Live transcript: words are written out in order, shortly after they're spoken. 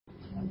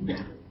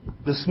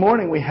This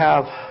morning we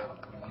have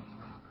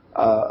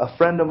a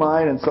friend of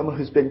mine and someone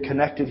who's been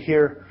connected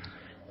here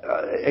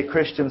at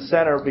Christian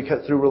Center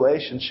because through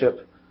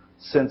relationship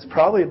since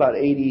probably about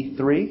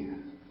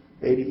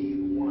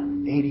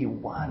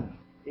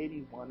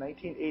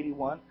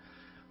 1981.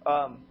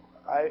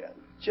 I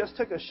just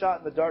took a shot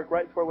in the dark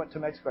right before I went to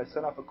Mexico. I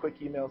sent off a quick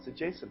email and said,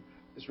 Jason,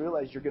 just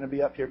realized you're going to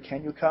be up here.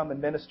 Can you come and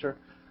minister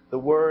the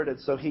Word? And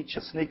so he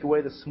just sneak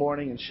away this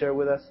morning and share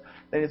with us.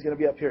 Then he's going to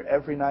be up here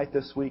every night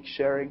this week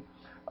sharing.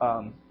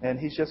 And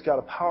he's just got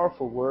a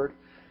powerful Word.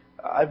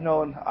 I've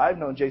known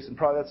Jason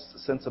probably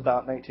since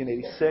about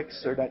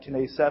 1986 or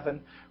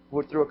 1987.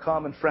 We're through a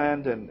common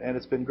friend, and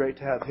it's been great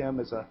to have him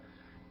as a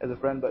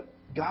friend. But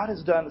God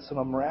has done some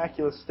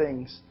miraculous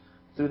things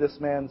through this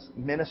man's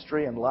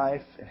ministry and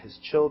life, and his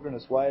children,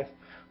 his wife.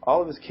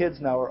 All of his kids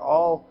now are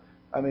all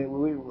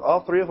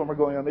three of them are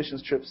going on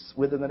missions trips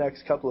within the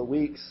next couple of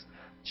weeks.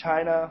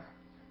 China,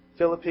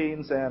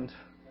 Philippines, and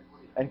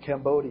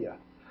Cambodia.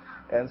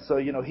 And so,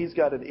 he's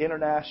got an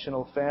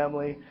international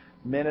family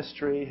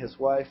ministry, his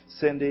wife,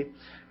 Cindy.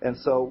 And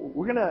so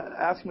we're going to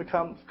ask him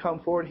to come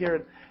forward here.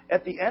 And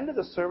at the end of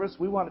the service,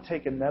 we want to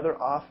take another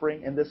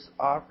offering, and this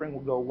offering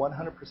will go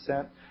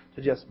 100%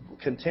 to just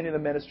continue the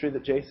ministry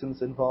that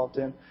Jason's involved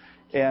in.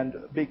 And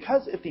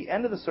because at the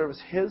end of the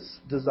service, his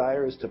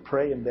desire is to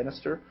pray and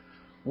minister,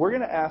 we're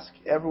going to ask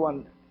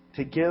everyone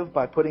to give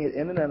by putting it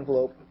in an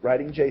envelope,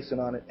 writing Jason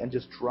on it, and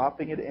just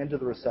dropping it into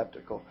the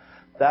receptacle.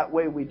 That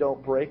way we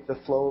don't break the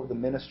flow of the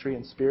ministry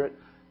and spirit.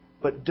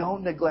 But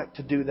don't neglect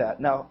to do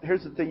that. Now,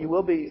 here's the thing. You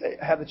will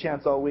have the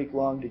chance all week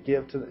long to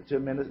give to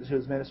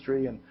his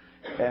ministry, and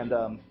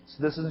so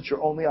this isn't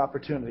your only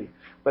opportunity.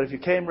 But if you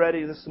came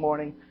ready this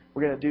morning,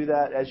 we're going to do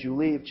that. As you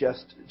leave,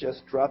 just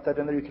drop that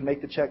in there. You can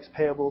make the checks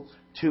payable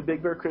to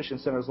Big Bear Christian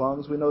Center. As long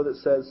as we know that it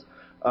says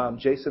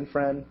Jason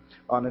Friend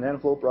on an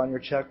envelope or on your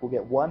check, we'll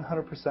get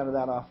 100% of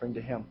that offering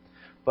to him.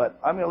 But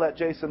I'm going to let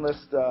Jason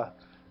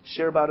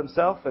share about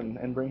himself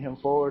and bring him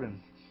forward. And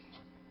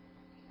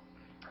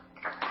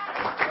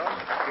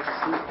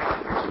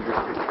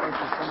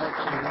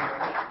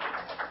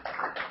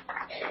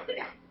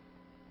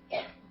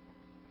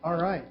all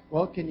right.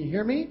 Well, can you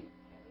hear me?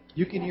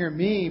 You can hear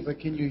me, but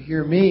can you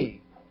hear me?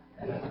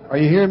 Are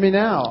you hearing me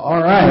now?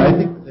 All right. I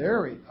think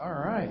all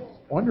right.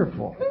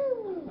 Wonderful.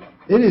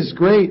 It is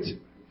great.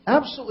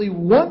 Absolutely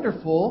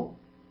wonderful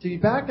to be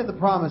back in the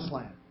Promised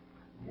Land.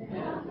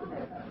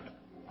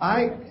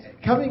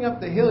 Coming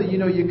up the hill,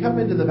 you come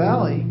into the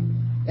valley,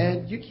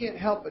 and you can't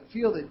help but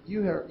feel that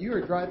you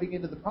are driving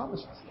into the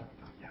Promised Land.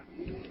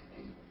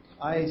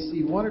 I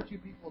see one or two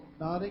people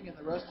nodding, and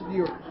the rest of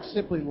you are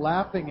simply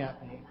laughing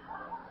at me.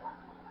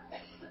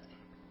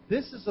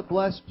 This is a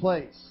blessed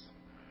place.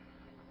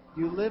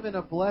 You live in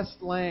a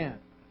blessed land.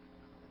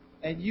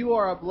 And you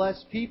are a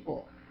blessed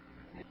people.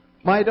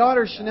 My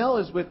daughter Chanel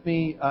is with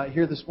me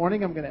here this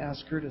morning. I'm going to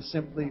ask her to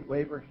simply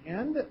wave her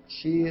hand.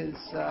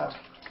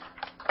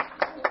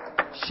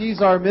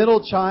 She's our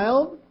middle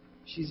child.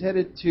 She's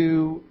headed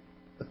to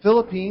the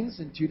Philippines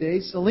in 2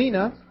 days.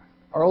 Selena,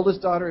 our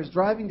oldest daughter, is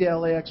driving to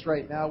LAX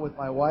right now with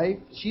my wife.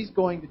 She's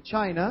going to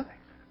China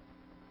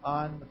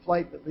on the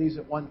flight that leaves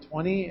at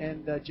 1:20.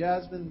 And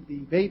Jasmine, the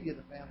baby of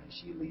the family,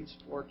 she leaves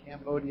for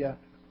Cambodia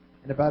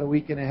in about a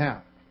week and a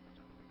half.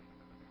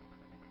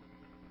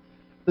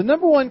 The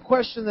number one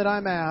question that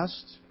I'm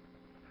asked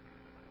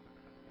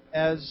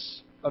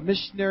as a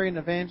missionary and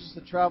evangelist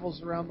that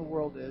travels around the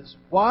world is,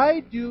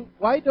 why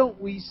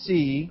don't we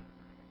see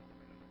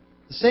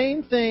the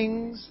same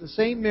things, the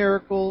same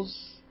miracles,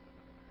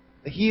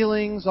 the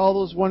healings, all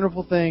those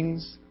wonderful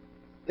things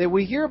that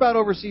we hear about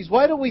overseas?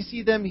 Why don't we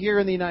see them here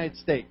in the United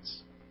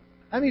States?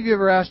 How many of you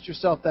ever asked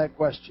yourself that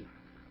question?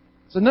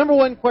 It's the number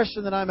one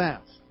question that I'm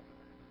asked.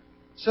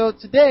 So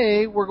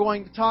today we're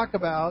going to talk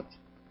about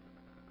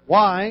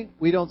why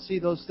we don't see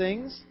those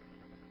things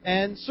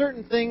and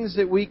certain things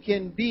that we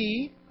can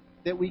be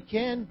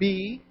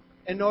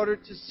in order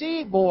to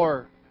see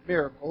more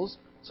miracles.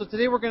 So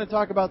today we're going to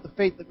talk about the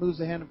faith that moves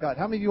the hand of God.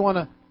 How many of you want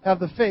to have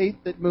the faith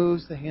that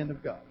moves the hand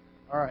of God?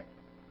 All right.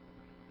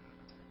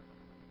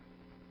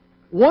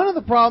 One of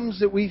the problems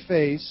that we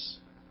face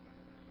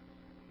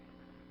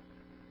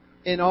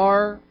in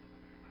our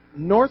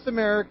North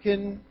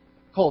American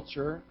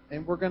culture,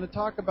 and we're going to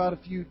talk about a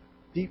few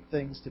deep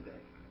things today,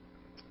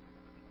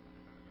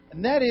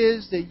 and that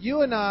is that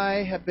you and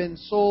I have been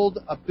sold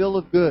a bill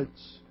of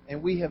goods,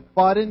 and we have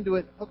bought into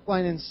it hook,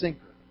 line, and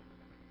sinker.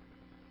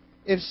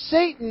 If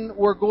Satan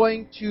were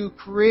going to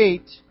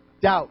create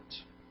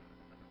doubt,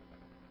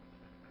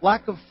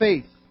 lack of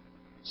faith,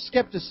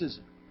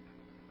 skepticism,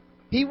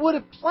 he would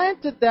have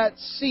planted that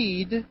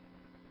seed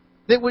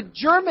that would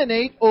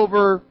germinate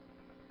over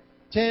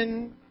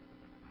 10,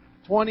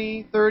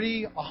 20,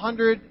 30,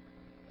 100,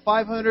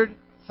 500,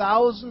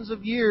 thousands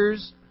of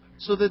years,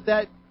 so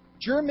that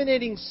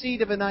germinating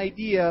seed of an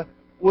idea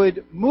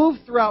would move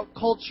throughout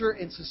culture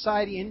and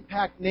society,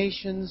 impact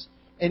nations,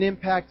 and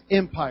impact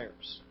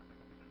empires.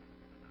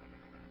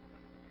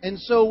 And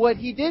so what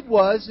he did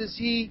was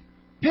he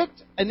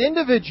picked an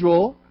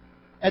individual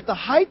at the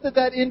height of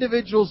that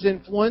individual's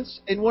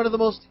influence in one of the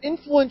most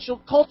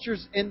influential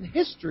cultures in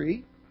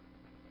history,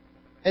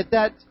 at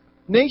that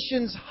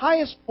nation's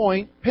highest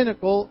point,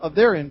 pinnacle of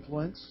their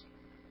influence,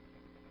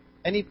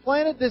 and he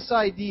planted this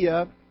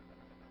idea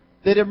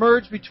that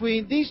emerged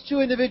between these two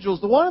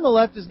individuals. The one on the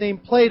left is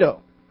named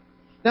Plato.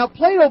 Now,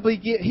 Plato,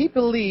 he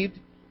believed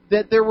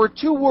that there were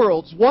two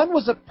worlds. One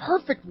was a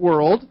perfect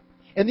world,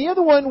 and the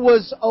other one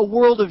was a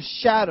world of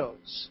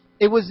shadows.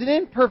 It was an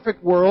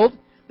imperfect world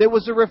that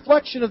was a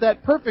reflection of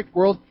that perfect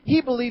world.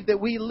 He believed that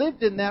we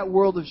lived in that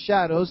world of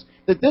shadows,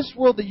 that this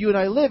world that you and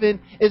I live in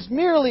is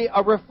merely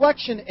a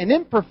reflection, an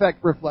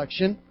imperfect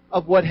reflection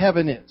of what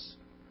heaven is,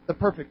 the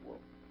perfect world.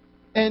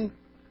 And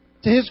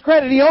to his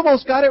credit, he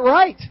almost got it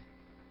right.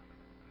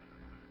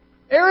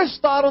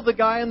 Aristotle, the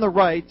guy on the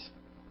right,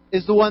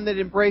 is the one that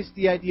embraced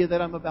the idea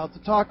that I'm about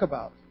to talk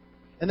about.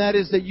 And that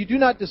is that you do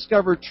not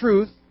discover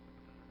truth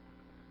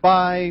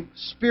by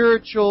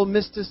spiritual,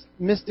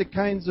 mystic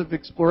kinds of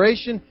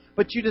exploration,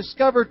 but you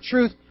discover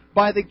truth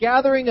by the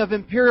gathering of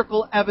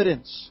empirical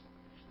evidence.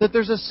 That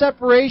there's a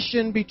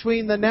separation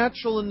between the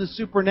natural and the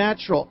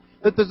supernatural.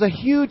 That there's a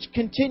huge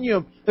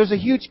continuum, there's a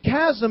huge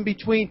chasm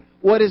between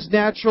what is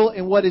natural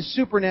and what is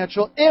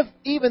supernatural, if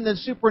even the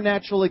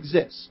supernatural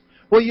exists.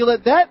 Well, you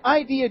let that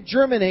idea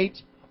germinate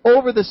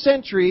over the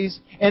centuries,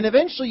 and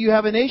eventually you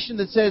have a nation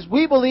that says,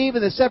 we believe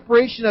in the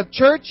separation of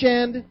church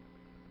and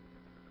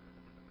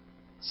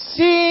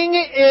seeing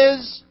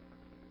is...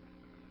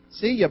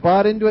 See, you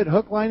bought into it,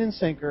 hook, line, and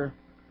sinker.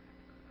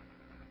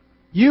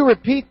 You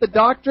repeat the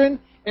doctrine,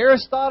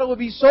 Aristotle would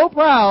be so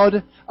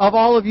proud of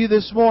all of you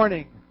this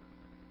morning.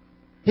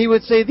 He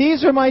would say,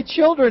 these are my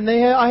children,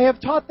 I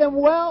have taught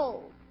them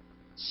well.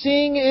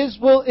 Seeing is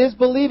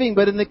believing,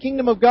 but in the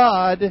kingdom of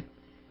God,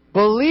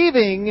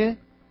 believing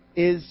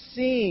is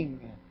seeing.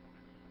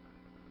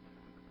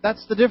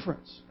 That's the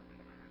difference.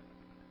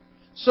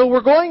 So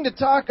we're going to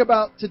talk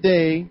about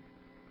today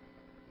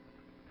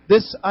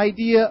this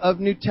idea of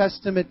New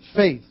Testament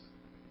faith.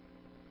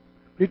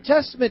 New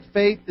Testament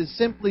faith is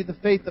simply the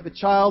faith of a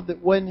child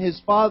that when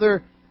his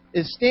father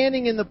is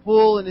standing in the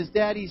pool and his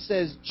daddy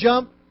says,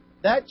 jump,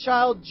 that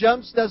child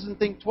jumps, doesn't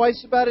think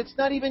twice about it. It's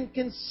not even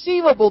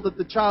conceivable that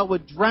the child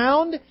would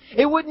drown.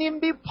 It wouldn't even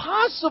be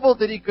possible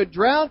that he could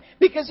drown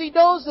because he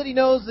knows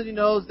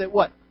that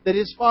what? That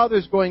his father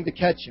is going to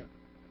catch him.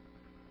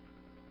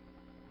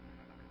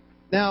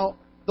 Now,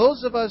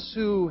 those of us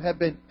who have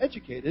been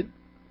educated,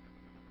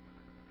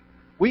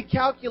 we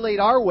calculate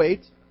our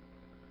weight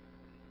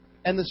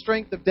and the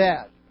strength of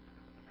Dad.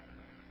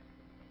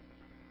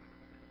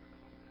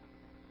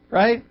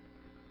 Right?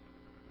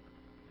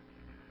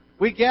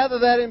 We gather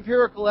that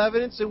empirical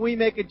evidence and we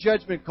make a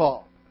judgment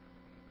call.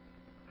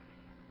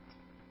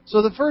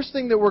 So the first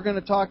thing that we're going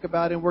to talk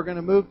about, and we're going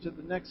to move to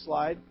the next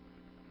slide,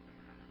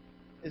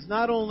 is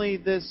not only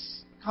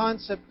this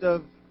concept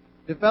of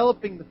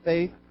developing the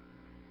faith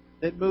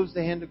that moves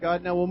the hand of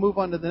God. Now we'll move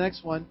on to the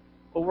next one.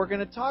 But we're going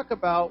to talk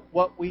about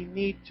what we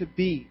need to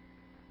be.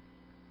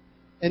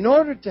 In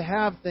order to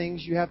have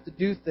things, you have to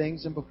do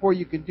things. And before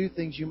you can do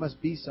things, you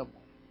must be someone.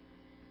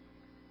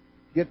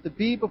 You have to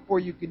be before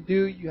you can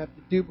do. You have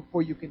to do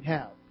before you can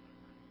have.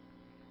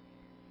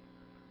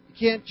 You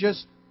can't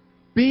just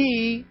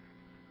be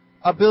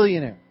a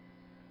billionaire.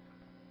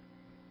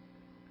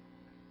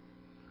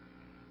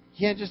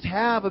 You can't just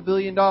have $1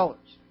 billion.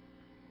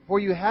 Before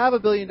you have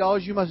 $1 billion,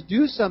 you must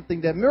do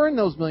something to earn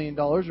those $1 million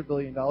or $1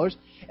 billion.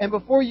 And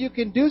before you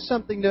can do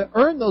something to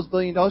earn those $1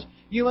 billion,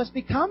 you must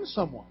become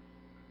someone.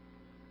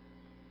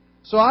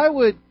 So I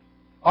would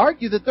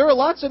argue that there are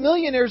lots of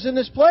millionaires in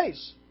this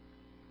place.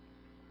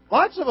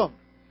 Lots of them.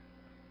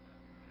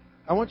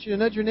 I want you to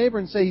nudge your neighbor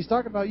and say, he's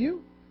talking about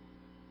you.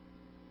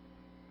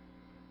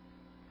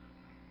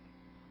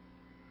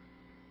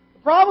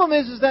 The problem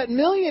is that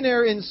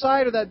millionaire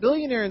inside or that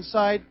billionaire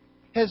inside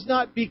has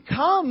not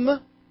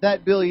become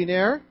that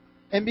billionaire.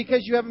 And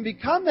because you haven't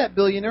become that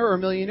billionaire or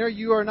millionaire,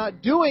 you are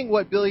not doing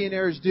what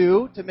billionaires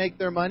do to make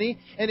their money.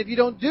 And if you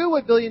don't do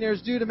what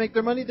billionaires do to make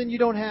their money, then you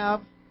don't have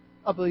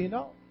 $1 billion.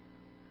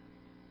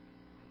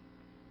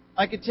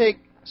 I could take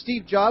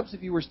Steve Jobs,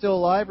 if he were still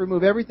alive,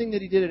 remove everything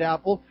that he did at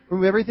Apple,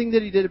 remove everything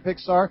that he did at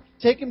Pixar,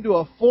 take him to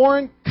a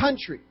foreign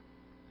country,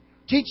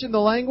 teach him the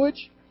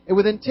language, and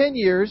within 10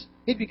 years,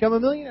 he'd become a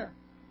millionaire.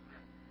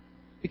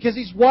 Because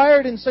he's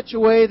wired in such a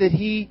way that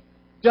he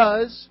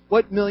does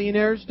what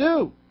millionaires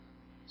do.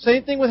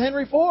 Same thing with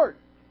Henry Ford.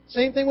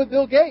 Same thing with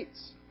Bill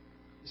Gates.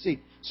 You see,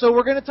 so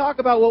we're going to talk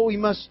about what we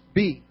must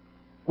be.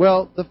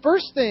 Well, the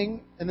first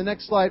thing, in the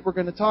next slide we're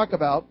going to talk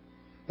about,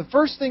 the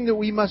first thing that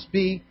we must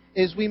be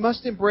is we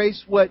must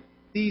embrace what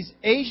these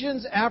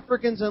Asians,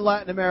 Africans, and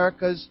Latin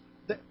Americans,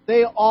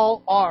 they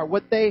all are.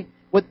 What they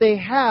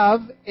have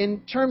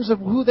in terms of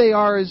who they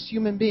are as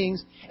human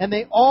beings, and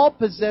they all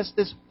possess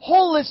this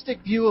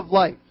holistic view of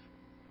life.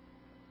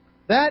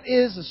 That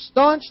is a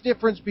staunch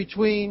difference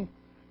between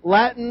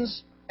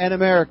Latins and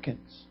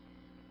Americans.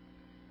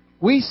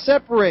 We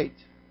separate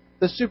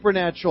the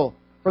supernatural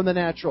from the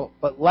natural,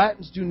 but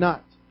Latins do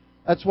not.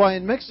 That's why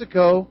in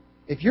Mexico,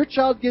 if your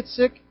child gets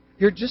sick,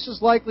 you're just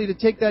as likely to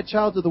take that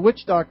child to the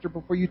witch doctor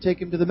before you take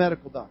him to the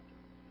medical doctor.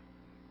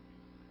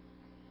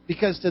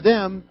 Because to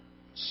them,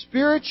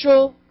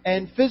 spiritual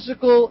and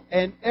physical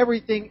and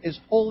everything is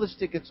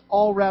holistic. It's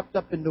all wrapped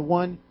up into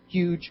one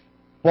huge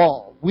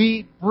ball.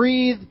 We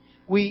breathe,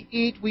 we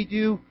eat, we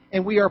do,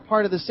 and we are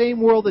part of the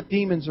same world that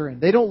demons are in.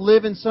 They don't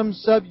live in some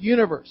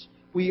sub-universe.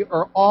 We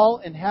are all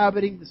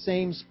inhabiting the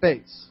same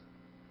space.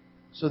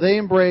 So they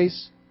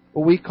embrace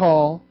what we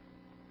call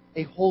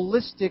a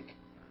holistic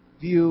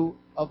view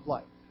of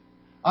life.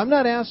 I'm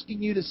not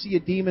asking you to see a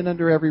demon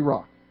under every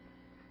rock.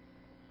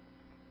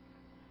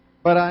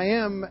 But I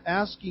am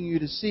asking you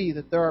to see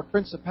that there are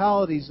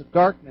principalities of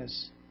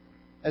darkness,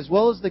 as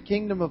well as the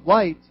kingdom of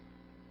light,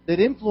 that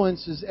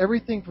influences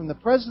everything from the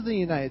President of the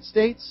United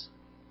States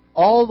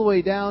all the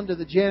way down to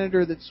the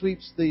janitor that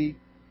sweeps the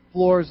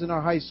floors in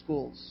our high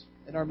schools,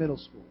 in our middle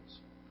schools.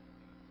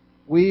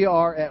 We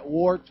are at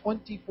war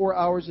 24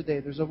 hours a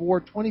day. There's a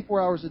war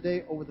 24 hours a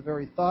day over the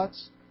very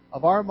thoughts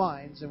of our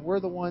minds, and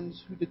we're the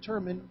ones who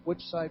determine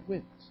which side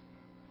wins.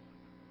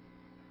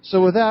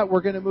 So with that,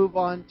 we're going to move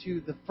on to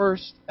the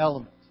first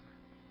element.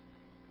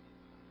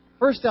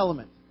 First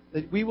element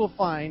that we will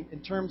find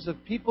in terms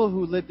of people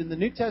who lived in the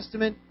New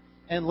Testament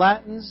and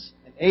Latins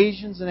and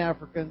Asians and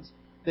Africans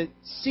that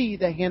see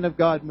the hand of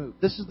God move.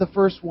 This is the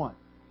first one.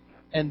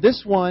 And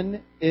this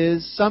one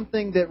is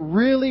something that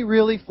really,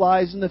 really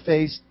flies in the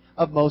face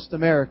of most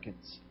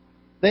Americans.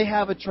 They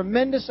have a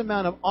tremendous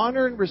amount of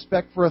honor and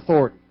respect for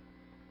authority.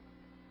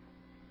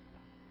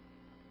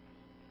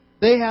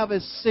 They have a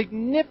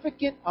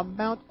significant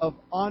amount of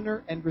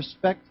honor and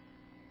respect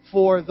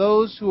for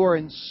those who are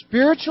in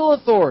spiritual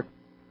authority,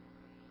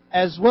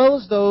 as well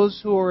as those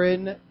who are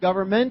in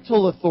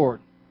governmental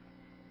authority.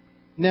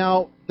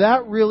 Now,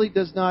 that really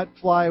does not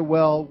fly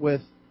well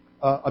with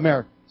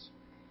Americans.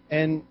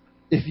 And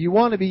if you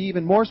want to be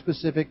even more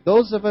specific,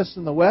 those of us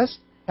in the West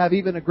have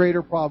even a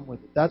greater problem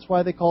with it. That's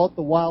why they call it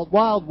the Wild,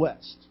 Wild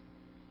West.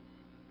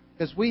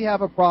 Because we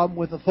have a problem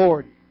with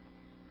authority.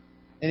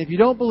 And if you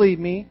don't believe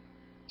me,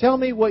 tell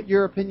me what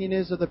your opinion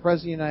is of the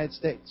President of the United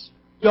States.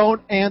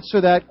 Don't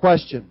answer that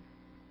question.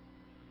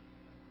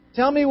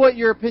 Tell me what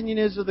your opinion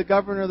is of the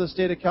Governor of the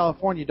State of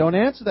California. Don't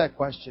answer that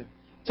question.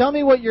 Tell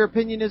me what your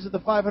opinion is of the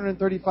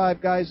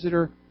 535 guys that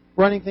are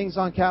running things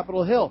on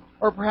Capitol Hill.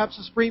 Or perhaps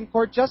the Supreme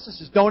Court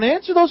justices. Don't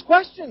answer those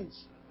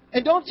questions.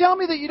 And don't tell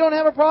me that you don't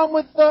have a problem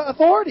with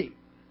authority.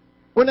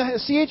 When a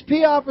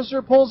CHP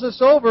officer pulls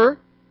us over,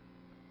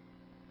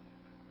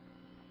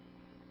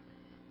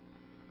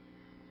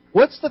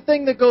 what's the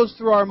thing that goes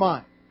through our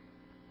mind?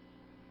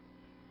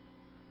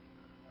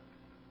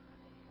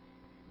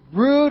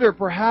 Rude, or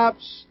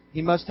perhaps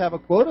he must have a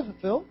quota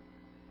fulfilled.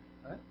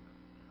 Right?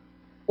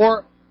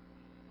 Or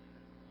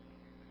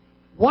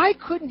why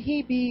couldn't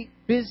he be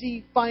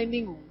busy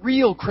finding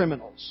real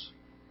criminals?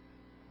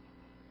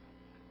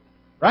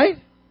 Right?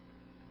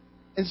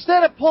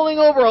 Instead of pulling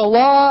over a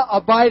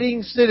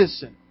law-abiding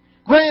citizen.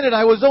 Granted,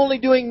 I was only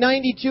doing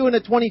 92 in a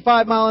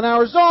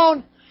 25-mile-an-hour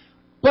zone,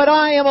 but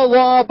I am a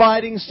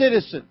law-abiding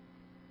citizen.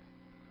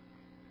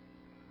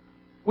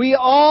 We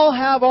all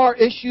have our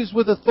issues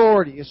with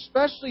authority,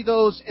 especially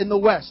those in the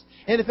West.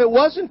 And if it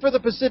wasn't for the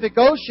Pacific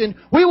Ocean,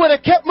 we would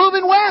have kept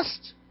moving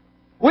west.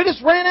 We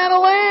just ran out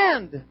of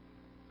land.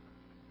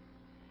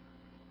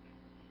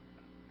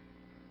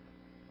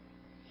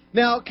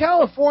 Now,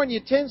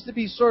 California tends to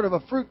be sort of a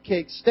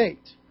fruitcake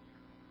state.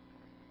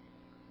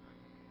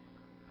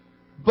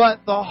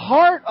 But the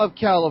heart of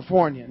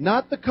California,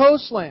 not the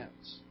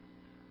coastlands,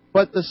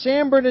 but the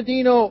San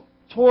Bernardino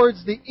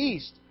towards the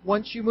east,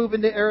 once you move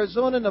into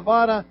Arizona,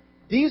 Nevada,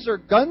 these are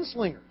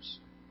gunslingers.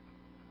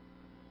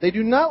 They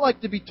do not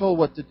like to be told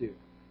what to do.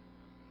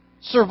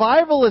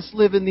 Survivalists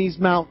live in these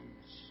mountains.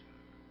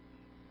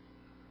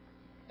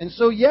 And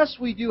so, yes,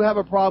 we do have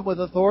a problem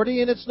with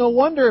authority, and it's no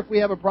wonder if we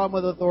have a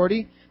problem with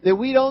authority that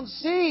we don't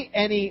see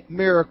any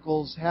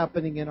miracles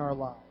happening in our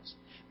lives.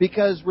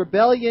 Because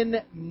rebellion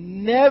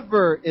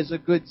never is a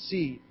good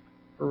seed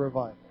for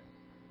revival.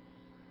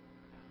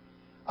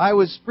 I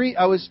was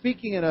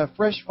speaking at a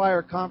Fresh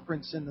Fire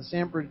conference in the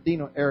San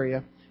Bernardino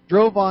area,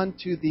 drove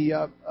onto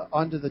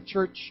the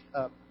church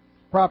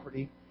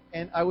property,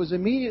 and I was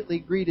immediately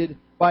greeted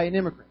by an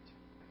immigrant.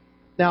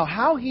 Now,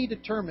 how he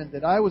determined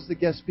that I was the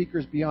guest speaker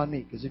is beyond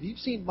me, because if you've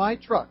seen my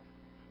truck,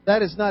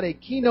 that is not a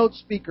keynote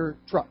speaker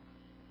truck.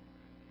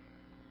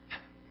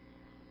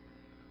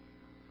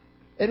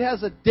 It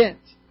has a dent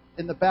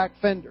in the back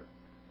fender.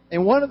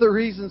 And one of the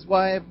reasons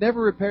why I've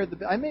never repaired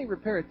I may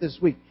repair it this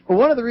week, but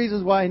one of the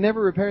reasons why I never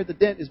repaired the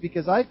dent is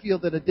because I feel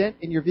that a dent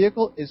in your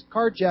vehicle is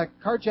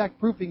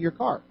carjack-proofing your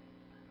car.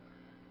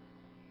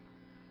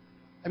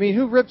 I mean,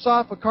 who rips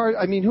off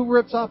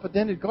a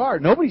dented car?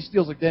 Nobody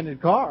steals a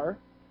dented car,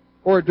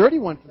 or a dirty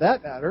one for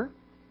that matter.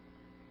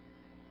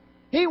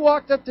 He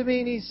walked up to me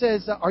and he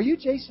says, "Are you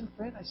Jason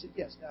Friend?" I said,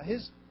 "Yes." Now,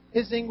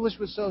 his English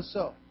was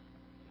so-so.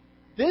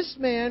 This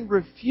man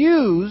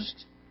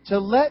refused to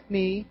let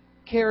me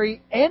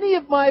carry any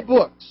of my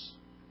books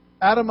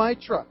out of my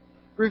truck.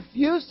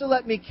 Refused to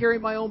let me carry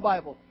my own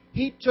Bible.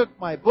 He took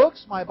my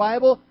books, my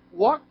Bible,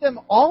 walked them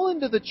all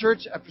into the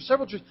church after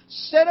several churches,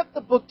 set up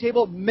the book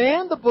table,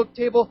 manned the book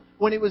table.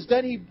 When it was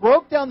done, he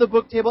broke down the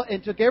book table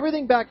and took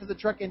everything back to the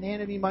truck and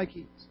handed me my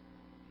keys.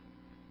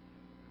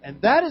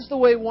 And that is the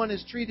way one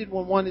is treated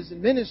when one is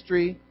in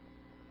ministry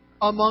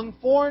among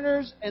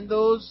foreigners and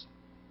those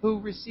who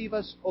receive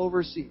us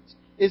overseas.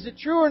 Is it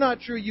true or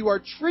not true? You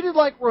are treated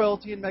like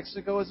royalty in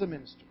Mexico as a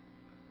minister.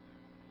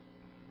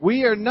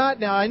 We are not.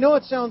 Now, I know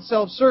it sounds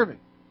self-serving.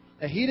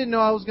 Now, he didn't know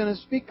I was going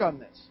to speak on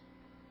this.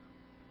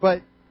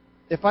 But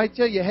if I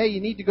tell you, hey,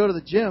 you need to go to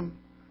the gym,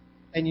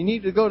 and you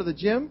need to go to the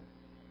gym,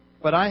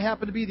 but I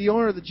happen to be the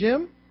owner of the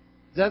gym,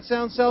 does that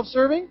sound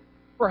self-serving?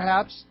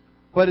 Perhaps.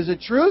 But is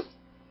it truth?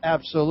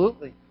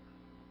 Absolutely.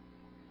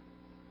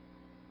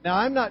 Now,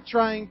 I'm not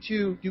trying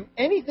to do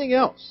anything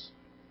else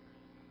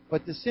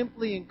but to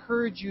simply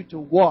encourage you to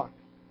walk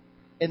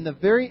in the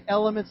very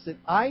elements that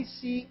I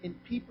see in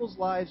people's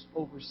lives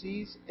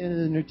overseas and in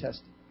the New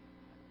Testament.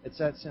 It's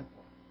that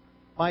simple.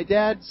 My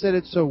dad said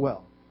it so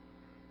well.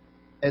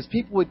 As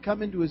people would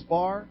come into his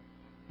bar,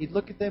 he'd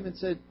look at them and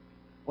said,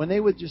 when they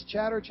would just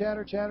chatter,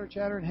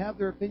 and have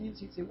their opinions,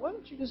 he'd say, why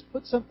don't you just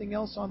put something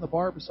else on the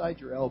bar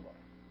beside your elbow?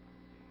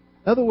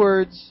 In other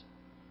words,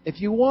 if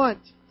you want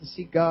to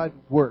see God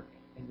work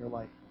in your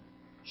life,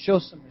 show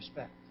some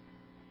respect.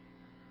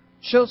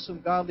 Show some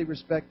godly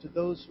respect to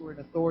those who are in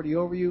authority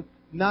over you,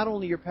 not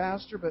only your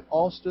pastor, but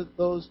also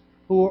those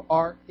who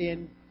are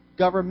in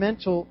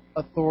governmental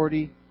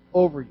authority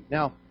over you.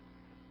 Now,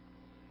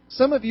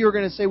 some of you are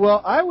going to say,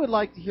 well, I would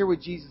like to hear what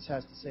Jesus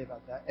has to say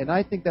about that. And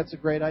I think that's a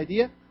great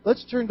idea.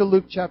 Let's turn to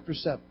Luke chapter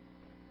 7.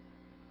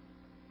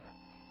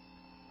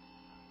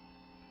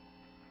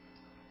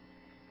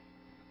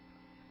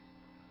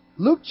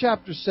 Luke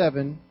chapter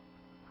 7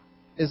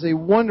 is a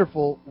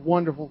wonderful,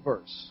 wonderful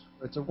verse.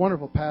 It's a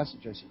wonderful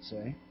passage, I should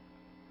say,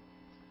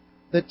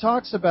 that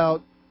talks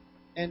about,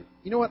 and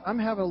you know what? I'm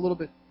having a little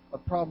bit of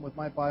a problem with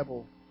my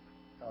Bible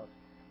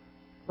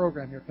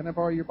program here. Can I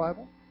borrow your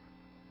Bible?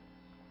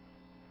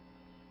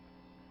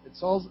 It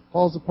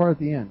falls apart at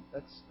the end.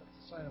 That's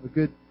a sign of a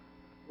good,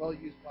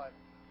 well-used Bible.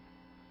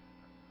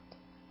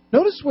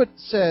 Notice what it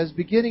says,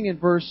 beginning in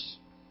verse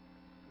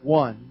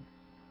 1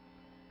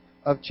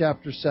 of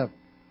chapter 7.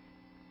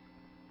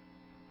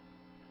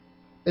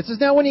 It says,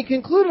 now when he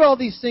concluded all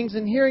these things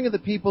in hearing of the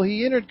people,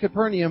 he entered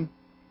Capernaum,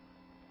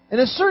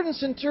 and a certain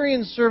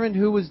centurion's servant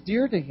who was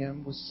dear to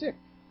him was sick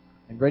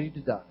and ready to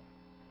die.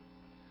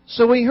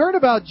 So when he heard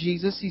about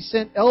Jesus, he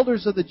sent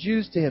elders of the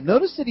Jews to him.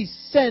 Notice that he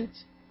sent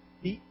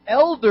the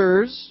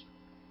elders.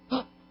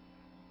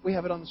 We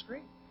have it on the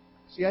screen.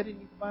 See, I didn't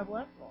need the Bible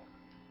after all.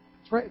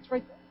 It's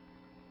right there.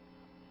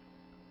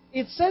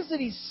 It says that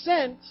he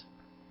sent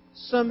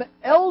some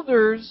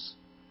elders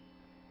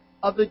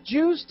of the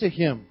Jews to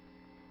him.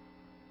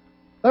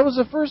 That was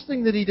the first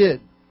thing that he did.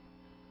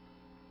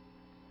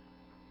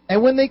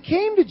 And when they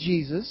came to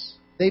Jesus,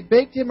 they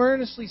begged him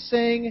earnestly,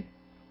 saying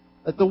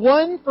that the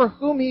one for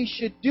whom he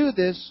should do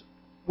this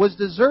was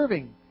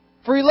deserving,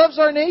 for he loves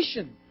our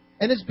nation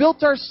and has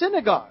built our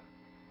synagogue.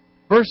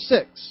 Verse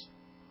 6.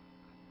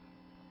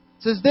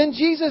 It says, then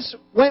Jesus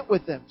went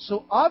with them.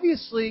 So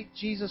obviously,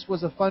 Jesus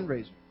was a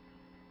fundraiser.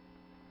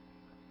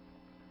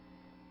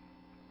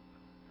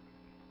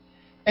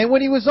 And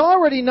when he was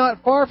already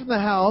not far from the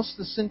house,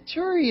 the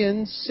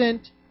centurion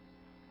sent,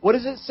 what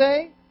does it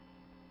say?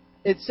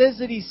 It says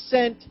that he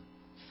sent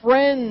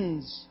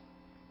friends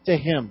to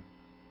him.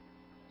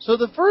 So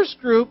the first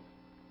group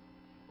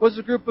was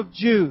a group of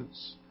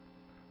Jews,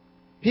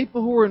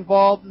 people who were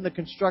involved in the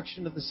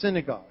construction of the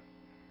synagogue.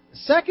 The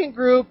second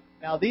group,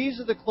 now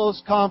these are the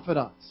close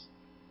confidants.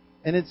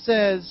 And it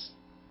says,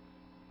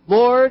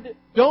 Lord,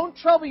 don't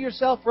trouble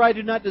yourself, for I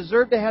do not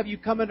deserve to have you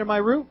come under my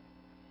roof.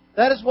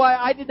 That is why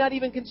I did not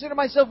even consider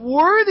myself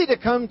worthy to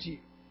come to you.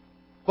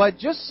 But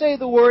just say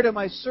the word, and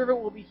my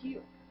servant will be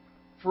healed.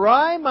 For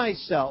I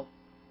myself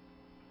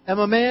am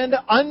a man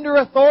under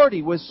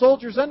authority, with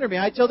soldiers under me.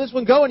 I tell this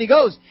one, go, and he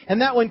goes.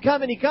 And that one,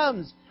 come, and he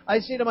comes. I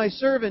say to my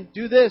servant,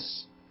 do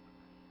this.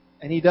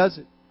 And he does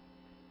it.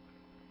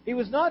 He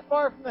was not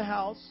far from the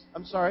house.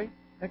 I'm sorry.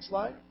 Next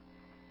slide.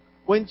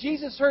 When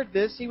Jesus heard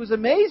this, he was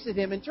amazed at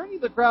him. And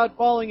turning to the crowd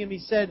following him, he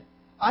said,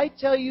 I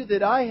tell you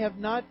that I have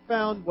not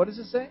found, what does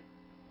it say?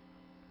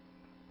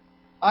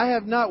 I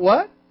have not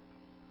what?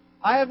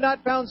 I have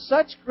not found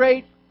such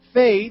great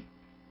faith,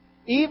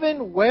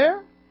 even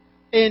where?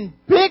 In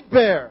Big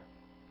Bear.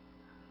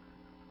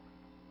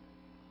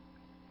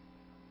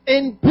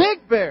 In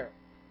Big Bear.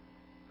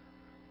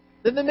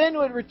 Then the men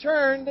who had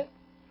returned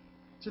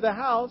to the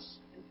house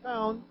and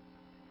found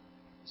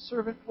the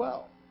servant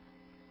well.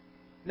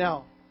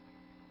 Now,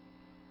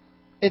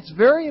 it's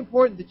very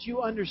important that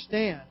you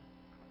understand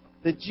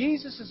that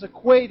Jesus is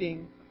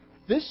equating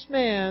this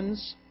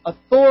man's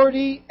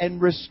authority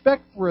and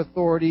respect for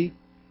authority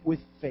with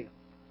faith.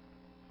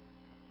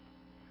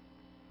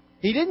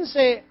 He didn't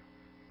say,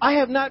 I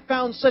have not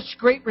found such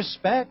great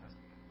respect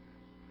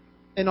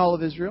in all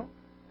of Israel.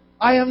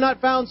 I have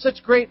not found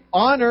such great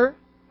honor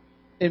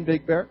in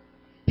Big Bear.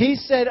 He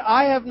said,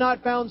 I have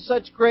not found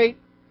such great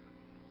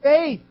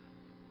faith.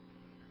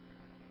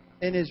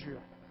 in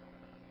Israel.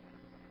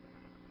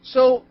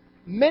 So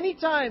many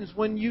times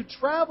when you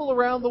travel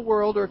around the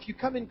world, or if you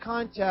come in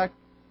contact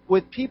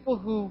with people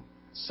who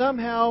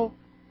somehow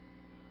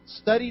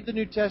study the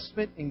New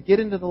Testament and get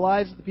into the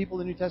lives of the people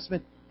of the New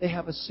Testament, they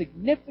have a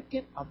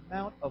significant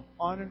amount of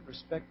honor and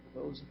respect for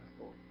those in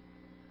authority.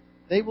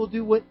 They will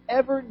do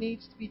whatever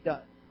needs to be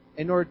done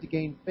in order to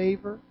gain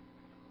favor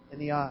in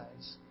the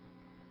eyes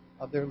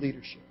of their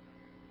leadership.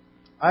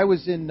 I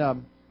was in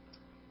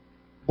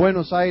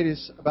Buenos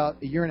Aires about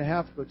a year and a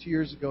half ago, 2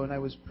 years ago, and I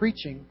was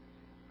preaching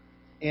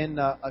in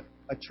a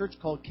church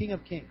called King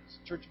of Kings,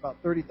 a church of about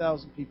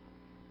 30,000 people.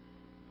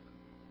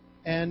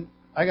 And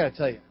I got to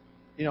tell you,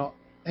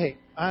 hey,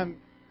 I'm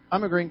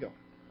a gringo.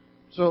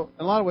 So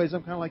in a lot of ways,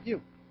 I'm kind of like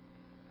you.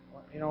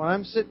 When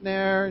I'm sitting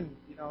there and,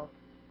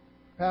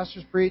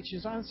 pastors preach,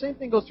 the same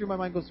thing goes through my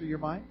mind, goes through your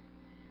mind.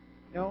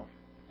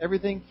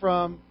 Everything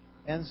from,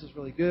 man, this is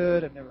really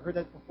good, I've never heard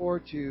that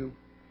before, to,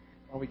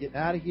 are we getting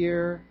out of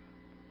here?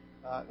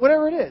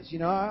 Whatever it is,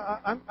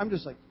 I'm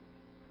just like you.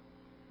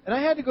 And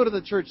I had to go to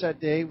the church that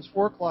day. It was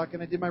 4 o'clock,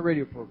 and I did my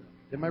radio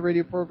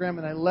program.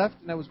 And I left,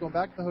 and I was going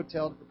back to the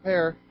hotel to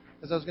prepare,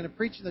 because I was going to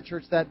preach in the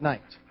church that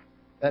night.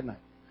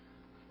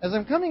 As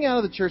I'm coming out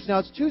of the church, now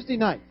it's Tuesday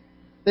night.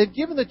 They've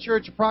given the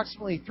church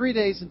approximately 3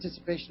 days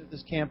anticipation of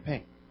this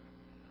campaign,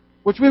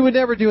 which we would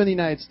never do in the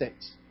United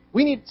States.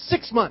 We need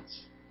 6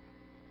 months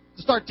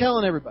to start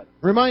telling everybody,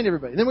 remind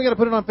everybody. Then we got to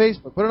put it on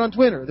Facebook, put it on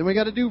Twitter. Then we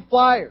got to do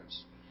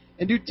flyers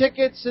and do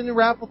tickets and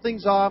raffle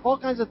things off, all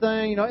kinds of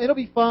things. It'll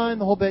be fun,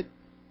 the whole bit.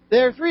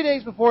 There, 3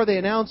 days before they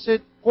announce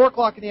it, 4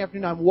 o'clock in the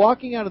afternoon, I'm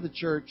walking out of the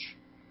church,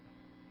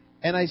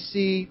 and I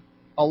see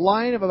a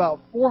line of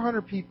about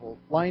 400 people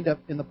lined up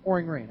in the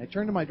pouring rain. I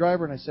turned to my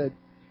driver and I said,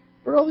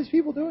 "What are all these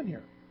people doing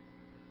here?"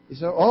 He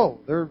said, "Oh,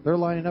 they're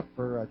lining up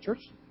for church."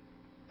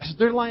 I said,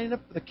 "They're lining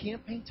up for the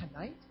campaign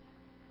tonight?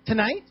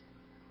 Tonight?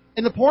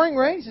 In the pouring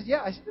rain?" He said,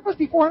 "Yeah." I said, "There must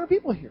be 400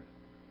 people here.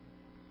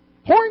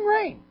 Pouring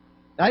rain."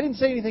 Now, I didn't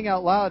say anything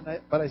out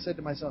loud, but I said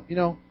to myself,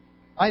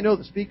 I know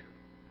the speaker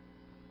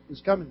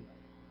who's coming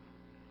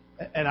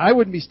tonight. And I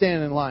wouldn't be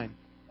standing in line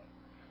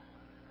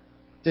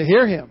to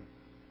hear him.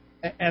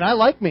 And I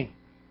like me.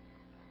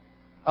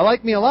 I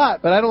like me a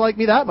lot, but I don't like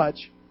me that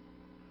much.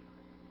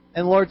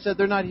 And the Lord said,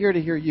 they're not here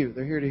to hear you.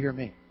 They're here to hear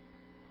me.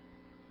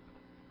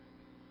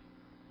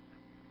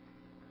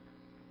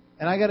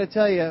 And I got to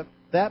tell you,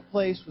 that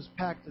place was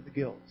packed to the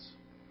gills.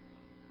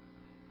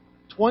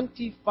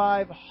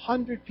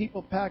 2,500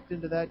 people packed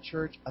into that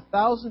church,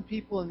 1,000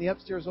 people in the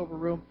upstairs over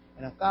room,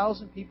 and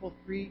 1,000 people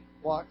 3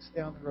 blocks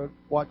down the road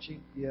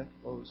watching via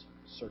closed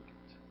circuit.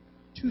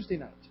 Tuesday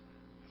night.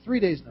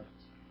 3 days' notice.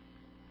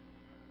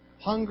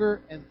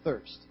 Hunger and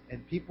thirst.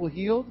 And people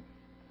healed.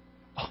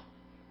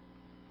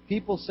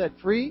 People set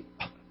free.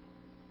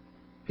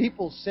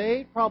 People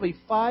saved. Probably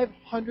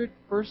 500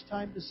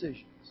 first-time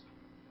decisions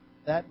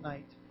that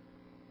night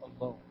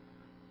alone.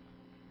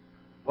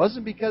 It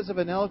wasn't because of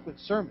an eloquent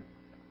sermon.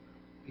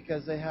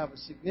 Because they have a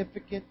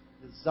significant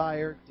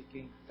desire to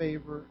gain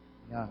favor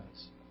in the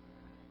eyes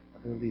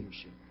of their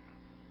leadership.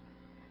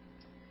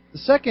 The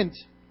second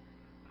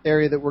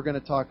area that we're going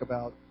to talk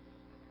about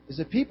is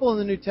that people in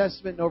the New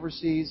Testament and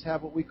overseas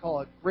have what we call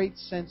a great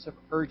sense of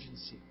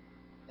urgency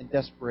and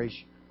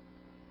desperation.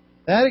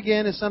 That,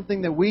 again, is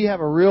something that we have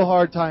a real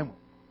hard time with,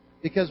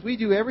 because we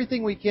do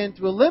everything we can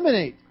to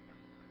eliminate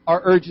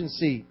our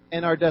urgency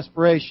and our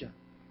desperation.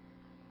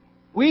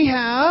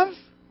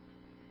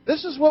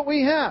 This is what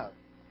we have.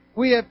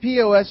 We have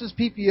POSs,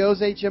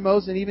 PPOs,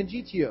 HMOs, and even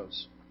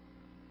GTOs.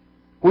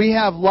 We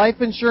have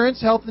life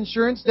insurance, health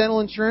insurance, dental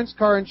insurance,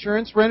 car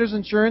insurance, renter's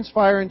insurance,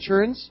 fire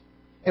insurance.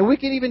 And we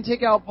can even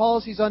take out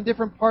policies on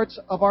different parts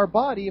of our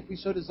body if we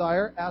so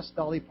desire. Ask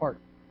Dolly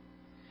Parton.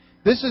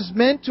 This is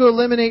meant to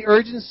eliminate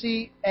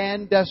urgency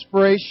and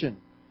desperation.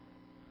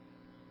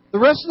 The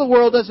rest of the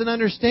world doesn't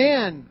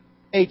understand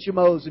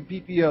HMOs and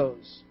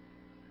PPOs.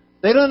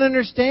 They don't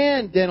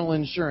understand dental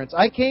insurance.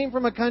 I came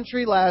from a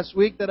country last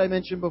week that I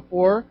mentioned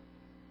before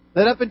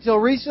that up until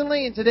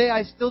recently, and today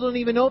I still don't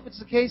even know if it's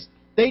the case,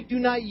 they do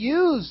not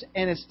use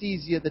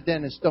anesthesia. The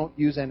dentists don't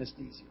use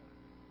anesthesia.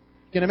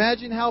 You can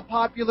imagine how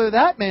popular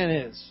that man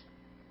is.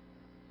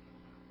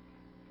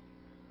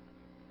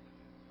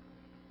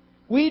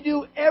 We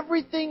do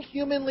everything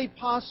humanly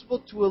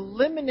possible to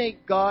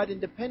eliminate God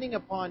and depending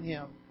upon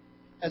Him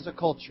as a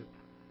culture.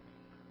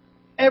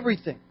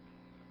 Everything.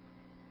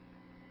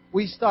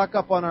 We stock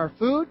up on our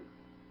food.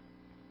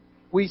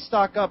 We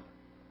stock up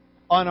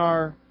on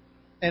our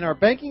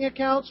banking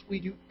accounts. We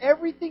do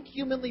everything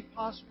humanly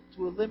possible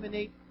to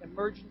eliminate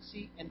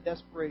emergency and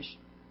desperation.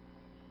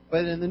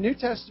 But in the New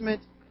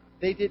Testament,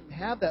 they didn't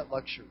have that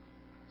luxury.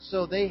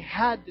 So they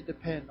had to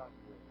depend on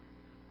the Lord.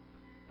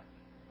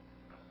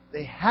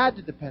 They had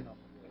to depend on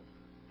the Lord.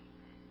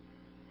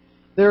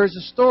 There is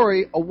a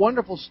story, a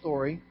wonderful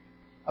story,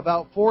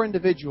 about 4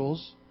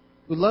 individuals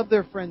who loved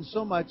their friend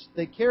so much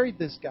they carried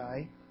this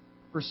guy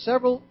for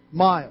several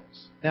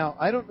miles. Now,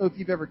 I don't know if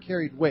you've ever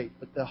carried weight,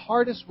 but the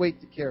hardest weight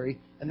to carry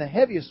and the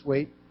heaviest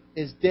weight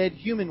is dead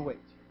human weight.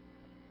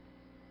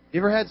 You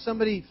ever had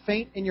somebody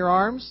faint in your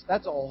arms?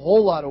 That's a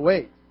whole lot of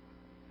weight.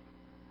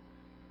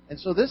 And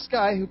so this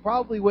guy, who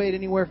probably weighed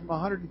anywhere from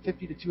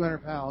 150 to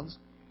 200 pounds,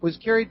 was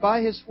carried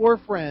by his 4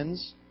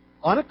 friends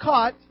on a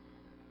cot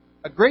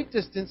a great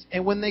distance.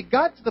 And when they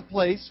got to the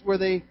place where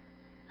they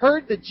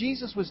heard that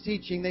Jesus was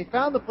teaching, they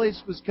found the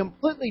place was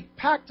completely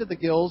packed to the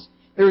gills.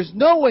 There was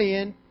no way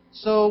in.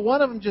 So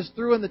one of them just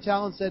threw in the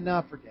towel and said,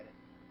 "Nah, forget it."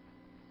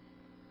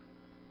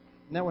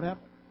 Isn't that what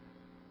happened?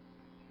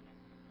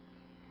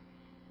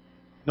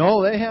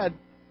 No, they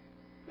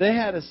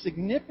had a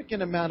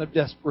significant amount of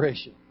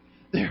desperation.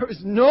 There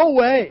was no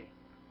way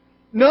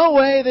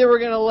they were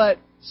going to let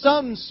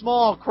some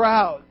small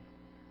crowd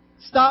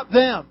stop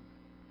them.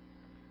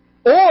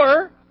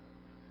 Or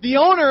the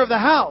owner of the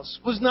house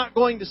was not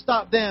going to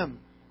stop them.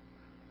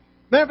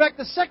 Matter of fact,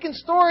 the second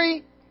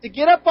story to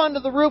get up onto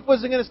the roof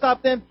wasn't going to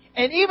stop them.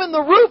 And even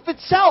the roof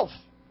itself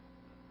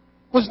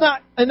was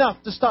not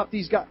enough to stop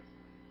these guys.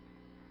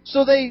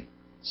 So they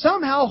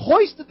somehow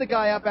hoisted the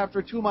guy up after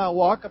a 2-mile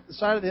walk up the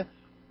side of the hill,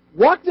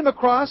 walked him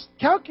across,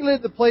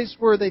 calculated the place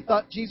where they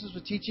thought Jesus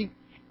was teaching,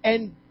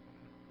 and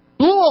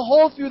blew a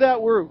hole through that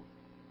roof.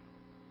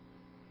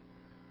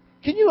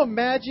 Can you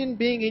imagine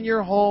being in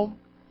your home?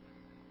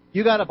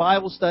 You got a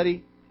Bible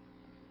study,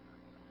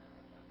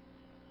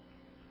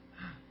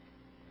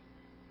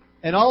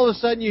 and all of a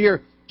sudden you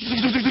hear,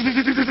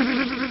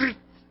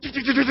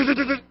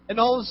 and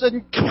all of a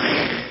sudden,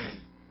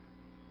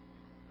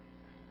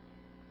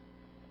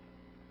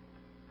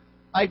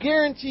 I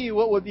guarantee you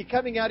what would be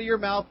coming out of your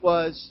mouth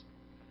was,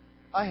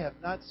 "I have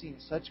not seen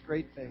such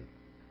great faith."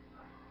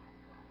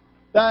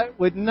 That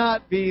would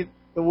not be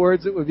the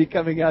words that would be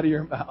coming out of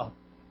your mouth.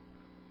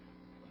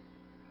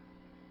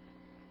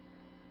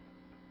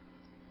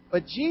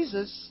 But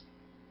Jesus,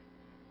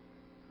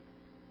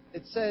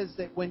 it says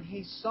that when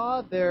He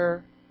saw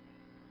their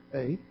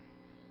faith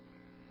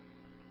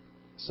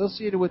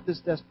associated with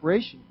this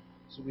desperation,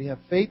 so we have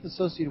faith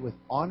associated with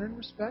honor and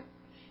respect,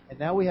 and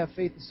now we have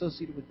faith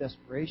associated with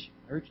desperation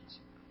and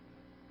urgency.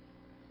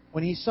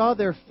 When He saw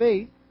their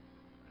faith,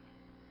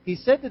 He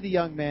said to the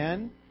young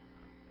man,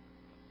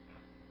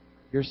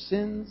 "Your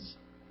sins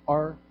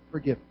are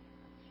forgiven."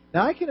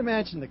 Now I can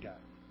imagine the guy.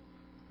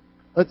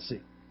 Let's see.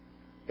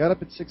 Got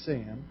up at 6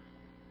 a.m.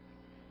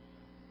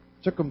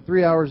 Took him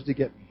 3 hours to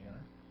get me here.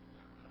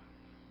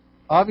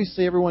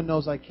 Obviously everyone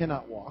knows I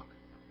cannot walk.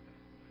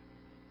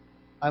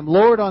 I'm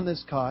lowered on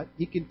this cot.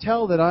 He can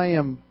tell that I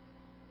am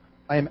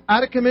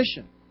out of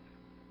commission.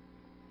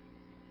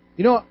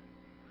 You know,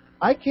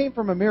 I came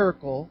from a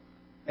miracle,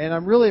 and I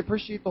really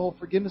appreciate the whole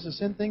forgiveness of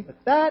sin thing, but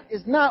that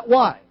is not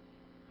why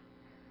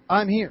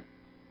I'm here.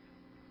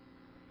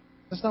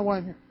 That's not why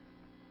I'm here.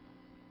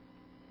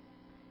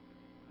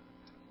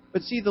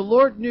 But see, the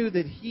Lord knew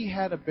that He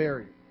had a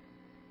barrier.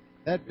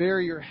 That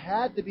barrier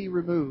had to be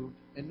removed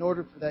in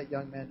order for that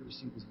young man to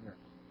receive his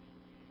miracle.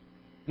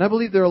 And I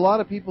believe there are a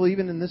lot of people,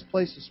 even in this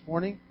place this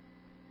morning,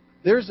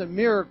 there's a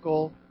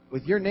miracle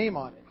with your name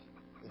on it.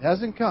 It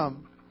hasn't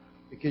come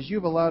because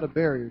you've allowed a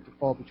barrier to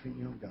fall between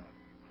you and God.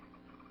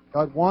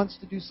 God wants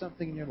to do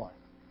something in your life.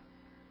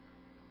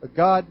 But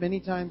God, many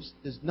times,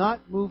 does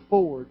not move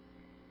forward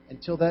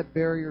until that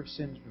barrier of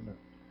sin is removed.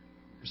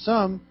 For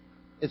some,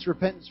 it's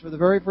repentance for the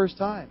very first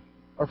time.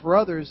 Or for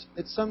others,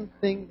 it's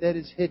something that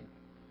is hidden.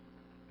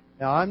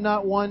 Now, I'm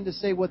not one to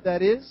say what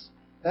that is.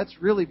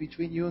 That's really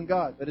between you and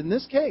God. But in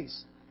this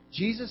case,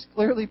 Jesus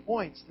clearly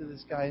points to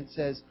this guy and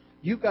says,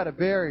 you've got a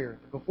barrier.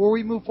 Before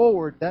we move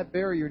forward, that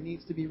barrier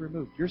needs to be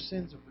removed. Your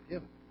sins are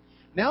forgiven.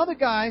 Now the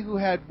guy who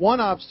had one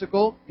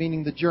obstacle,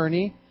 meaning the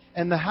journey,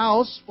 and the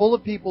house full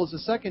of people is the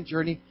second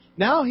journey,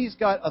 now he's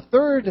got a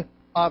third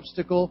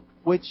obstacle,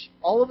 which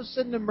all of a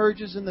sudden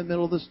emerges in the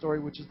middle of the story,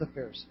 which is the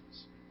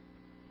Pharisees.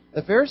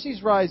 The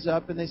Pharisees rise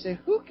up and they say,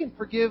 who can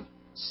forgive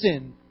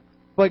sin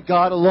but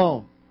God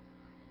alone?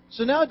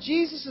 So now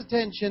Jesus'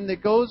 attention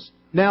that goes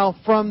now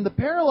from the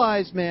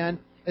paralyzed man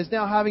is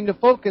now having to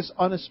focus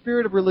on a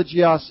spirit of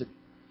religiosity.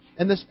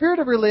 And the spirit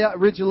of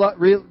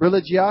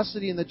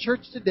religiosity in the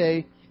church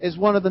today is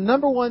one of the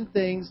number one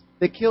things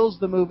that kills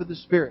the move of the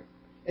Spirit.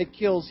 It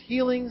kills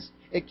healings.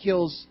 It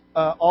kills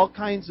all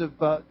kinds of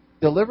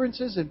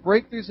deliverances and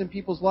breakthroughs in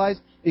people's lives,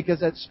 because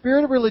that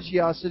spirit of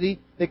religiosity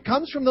that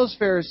comes from those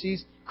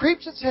Pharisees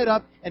creeps its head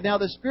up, and now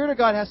the Spirit of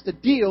God has to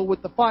deal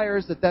with the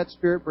fires that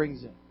Spirit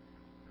brings in.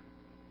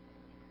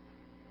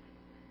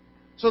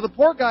 So the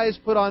poor guy is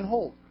put on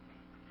hold.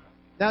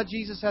 Now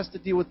Jesus has to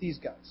deal with these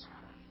guys,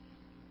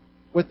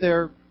 with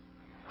their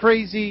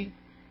crazy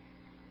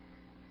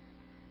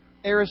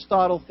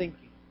Aristotle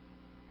thinking.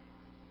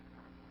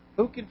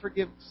 Who can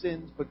forgive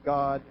sins but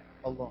God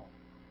alone?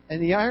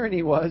 And the irony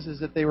is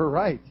that they were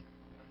right.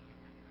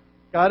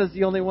 God is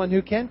the only one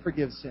who can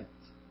forgive sins.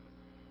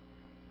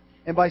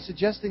 And by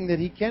suggesting that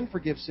He can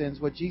forgive sins,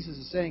 what Jesus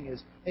is saying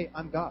is, hey,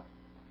 I'm God.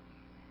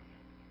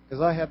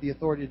 Because I have the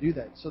authority to do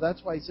that. So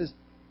that's why He says,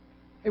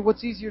 hey,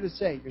 what's easier to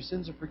say? Your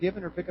sins are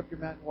forgiven, or pick up your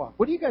mat and walk?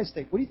 What do you guys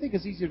think? What do you think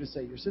is easier to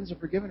say? Your sins are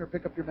forgiven, or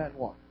pick up your mat and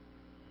walk?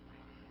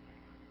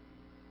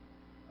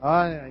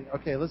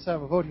 Okay, let's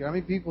have a vote here. How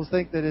many people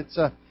think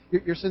that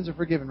Your sins are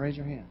forgiven. Raise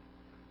your hand.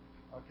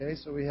 Okay,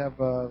 so we have,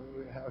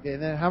 okay,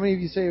 and then how many of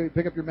you say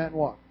pick up your mat and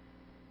walk?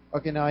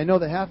 Okay, now I know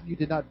that half of you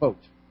did not vote.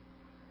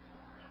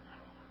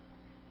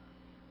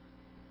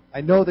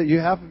 I know that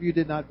half of you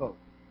did not vote.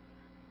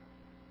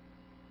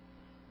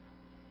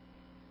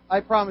 I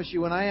promise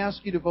you, when I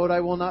ask you to vote, I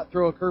will not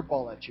throw a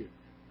curveball at you.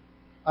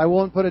 I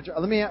won't put a.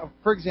 Let me,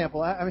 for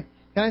example, I'd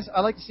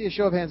like to see a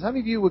show of hands. How many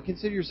of you would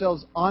consider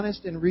yourselves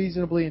honest and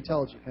reasonably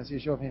intelligent? Can I see a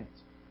show of hands?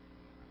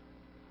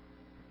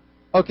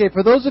 Okay,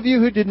 for those of you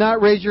who did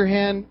not raise your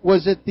hand,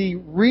 was it the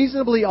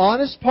reasonably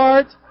honest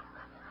part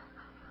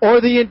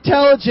or the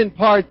intelligent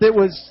part that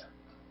was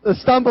the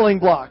stumbling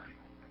block?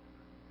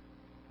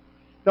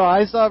 No,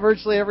 I saw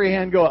virtually every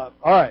hand go up.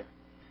 All right.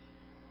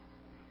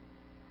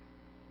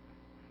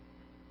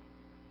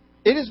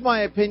 It is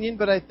my opinion,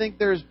 but I think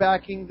there's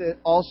backing that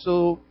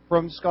also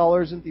from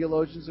scholars and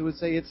theologians who would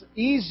say it's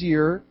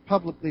easier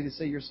publicly to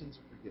say your sins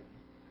are forgiven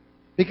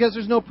because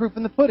there's no proof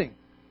in the pudding.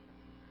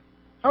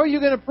 How are you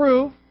going to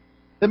prove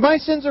that my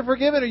sins are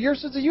forgiven or your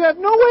sins are... You have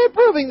no way of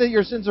proving that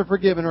your sins are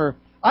forgiven, or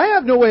I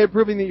have no way of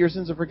proving that your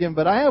sins are forgiven,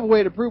 but I have a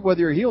way to prove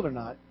whether you're healed or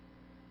not.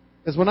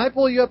 Because when I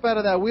pull you up out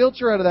of that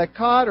wheelchair, out of that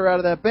cot, or out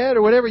of that bed,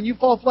 or whatever, and you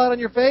fall flat on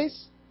your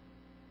face...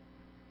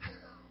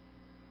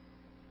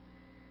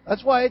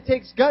 That's why it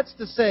takes guts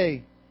to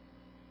say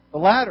the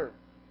latter.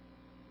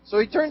 So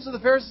he turns to the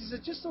Pharisees and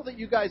says, just so that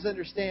you guys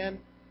understand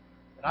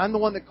that I'm the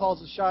one that calls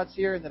the shots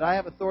here and that I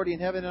have authority in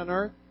heaven and on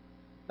earth,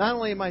 not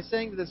only am I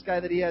saying to this guy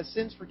that he has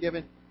sins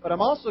forgiven, but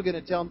I'm also going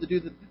to tell him to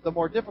do the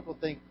more difficult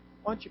thing.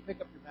 Why don't you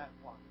pick up your mat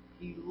and walk?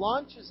 He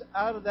launches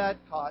out of that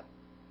cot,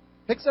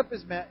 picks up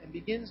his mat, and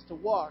begins to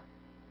walk.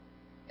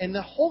 And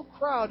the whole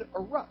crowd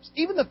erupts.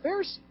 Even the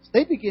Pharisees,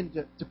 they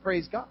begin to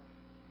praise God.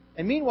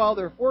 And meanwhile,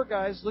 there are 4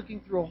 guys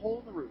looking through a hole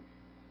in the roof.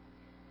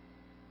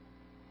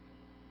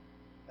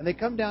 And they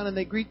come down and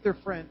they greet their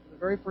friend for the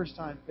very first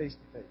time face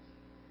to face.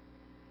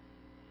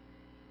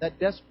 That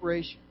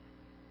desperation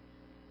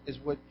is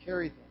what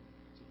carried them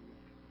to the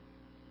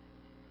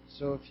end.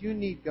 So if you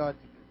need God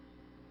to move,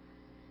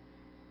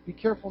 be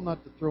careful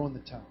not to throw in the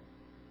towel.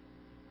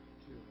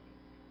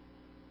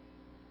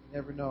 You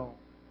never know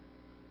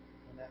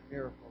when that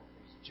miracle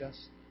is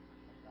just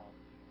about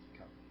to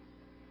come.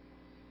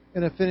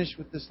 I'm going to finish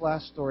with this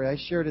last story. I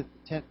shared at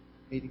the tent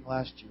meeting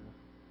last year.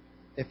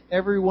 If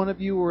every one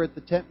of you were at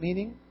the tent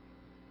meeting,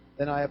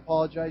 then I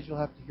apologize, you'll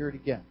have to hear it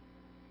again.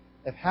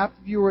 If half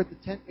of you were at the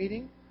tent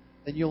meeting,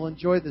 then you'll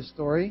enjoy this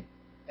story.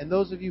 And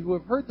those of you who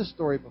have heard the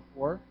story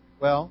before,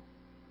 well,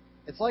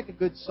 it's like a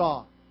good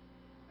song.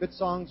 Good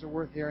songs are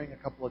worth hearing a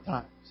couple of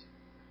times.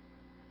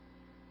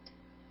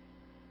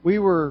 We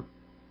were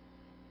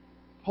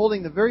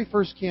holding the very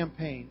first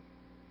campaign,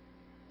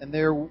 and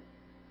there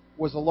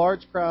was a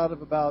large crowd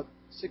of about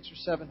 600 or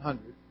 700.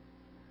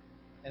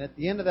 And at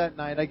the end of that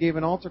night, I gave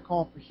an altar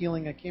call for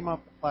healing. I came off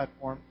the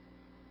platform,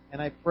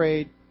 and I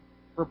prayed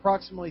for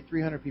approximately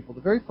 300 people.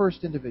 The very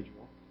first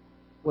individual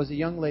was a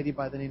young lady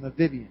by the name of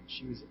Vivian.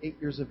 She was 8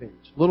 years of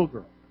age, little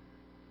girl.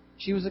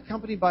 She was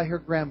accompanied by her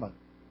grandmother.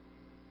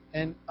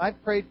 And I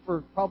prayed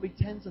for probably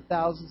tens of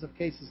thousands of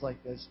cases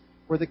like this,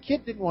 where the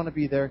kid didn't want to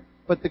be there,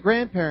 but the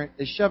grandparent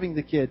is shoving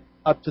the kid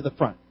up to the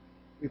front.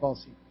 We've all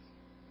seen this.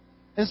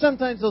 And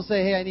sometimes they'll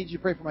say, hey, I need you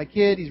to pray for my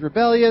kid. He's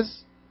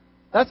rebellious.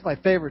 That's my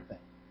favorite thing.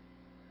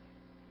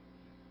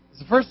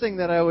 The first thing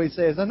that I always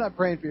say is, I'm not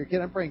praying for your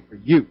kid, I'm praying for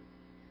you.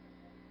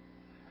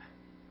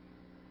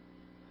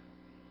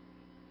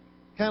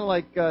 Kind of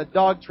like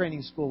dog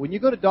training school. When you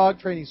go to dog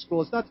training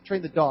school, it's not to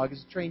train the dog,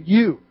 it's to train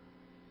you.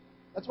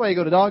 That's why you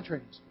go to dog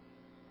training school.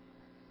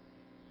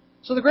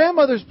 So the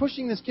grandmother's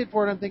pushing this kid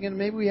forward. I'm thinking,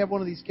 maybe we have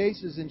one of these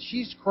cases, and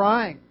she's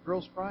crying. The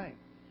girl's crying.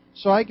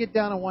 So I get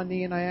down on one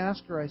knee and I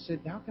ask her, I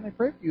said, how can I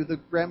pray for you? The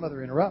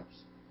grandmother interrupts.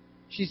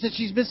 She said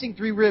she's missing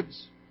 3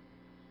 ribs.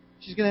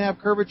 She's going to have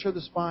curvature of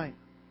the spine.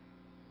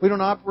 We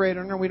don't operate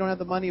on her. We don't have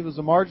the money. It was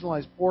a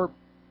marginalized, poor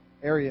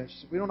area. She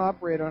said, we don't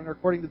operate on her.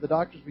 According to the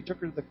doctors, we took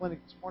her to the clinic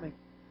this morning.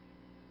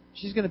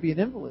 She's going to be an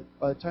invalid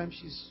by the time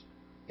she's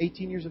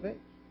 18 years of age.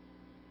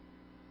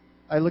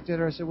 I looked at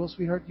her. I said, well,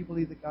 sweetheart, do you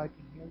believe that God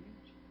can heal you?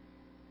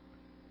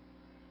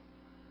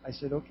 I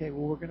said, okay,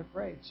 well, we're going to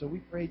pray. So we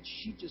prayed.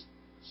 She was just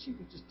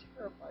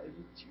terrified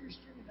with tears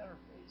streaming down her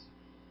face.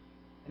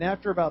 And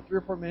after about 3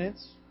 or 4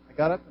 minutes, I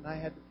got up and I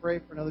had to pray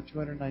for another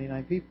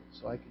 299 people.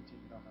 So I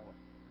continued on my way.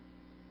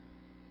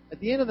 At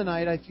the end of the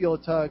night, I feel a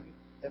tug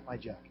at my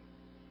jacket.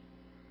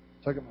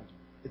 Tug at my jacket.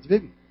 It's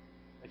Vivian.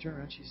 I turn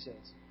around. She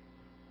says,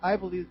 I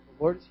believe that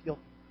the Lord has healed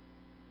me.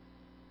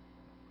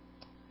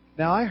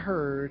 Now, I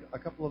heard a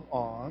couple of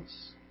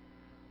ahs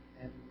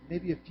and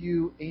maybe a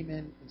few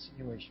amen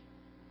insinuations.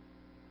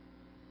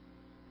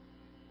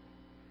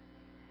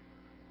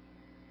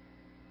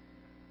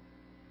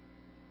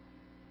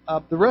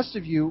 The rest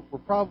of you were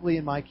probably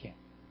in my camp,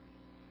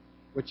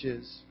 which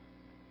is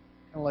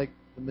kind of like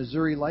the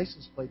Missouri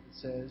license plate that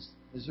says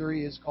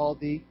Missouri is called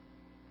the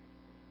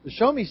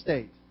show me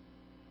state,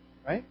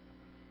 right?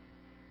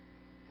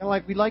 Kind of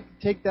like we'd like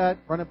to take that,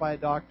 run it by a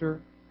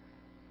doctor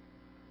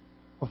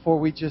before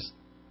we just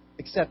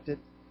accept it.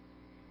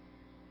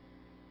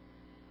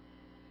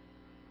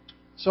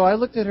 So I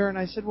looked at her and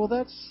I said, well,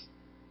 that's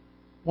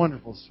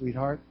wonderful,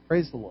 sweetheart.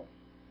 Praise the Lord.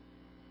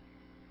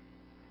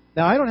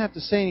 Now, I don't have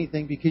to say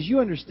anything because you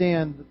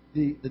understand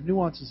the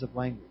nuances of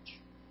language.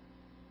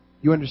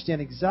 You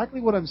understand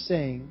exactly what I'm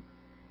saying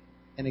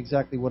and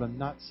exactly what I'm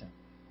not saying.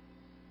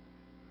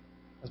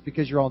 That's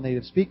because you're all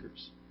native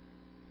speakers.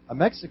 A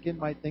Mexican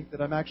might think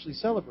that I'm actually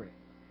celebrating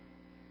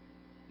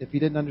if he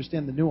didn't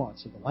understand the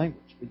nuance of the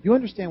language. But you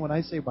understand when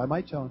I say by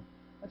my tone,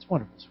 that's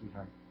wonderful,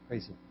 sweetheart.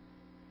 Praise Him.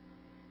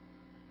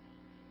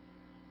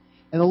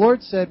 And the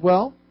Lord said,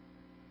 well,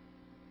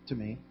 to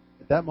me,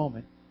 at that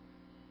moment,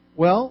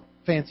 well,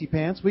 fancy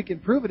pants, we can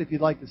prove it if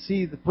you'd like to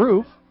see the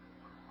proof.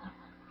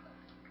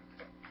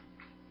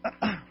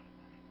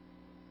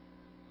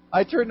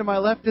 I turned to my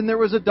left and there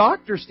was a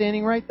doctor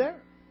standing right there.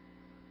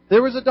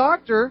 There was a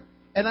doctor,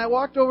 and I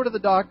walked over to the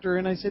doctor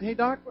and I said, hey,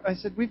 doc, I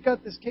said, we've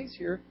got this case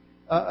here.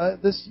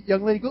 This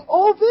young lady goes,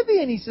 oh,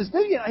 Vivian. He says,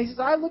 Vivian. He says,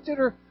 I looked at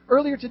her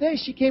earlier today.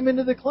 She came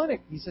into the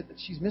clinic. He said that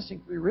she's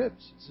missing 3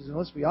 ribs. He says,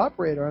 unless we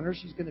operate on her,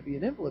 she's going to be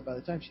an invalid by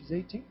the time she's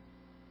 18.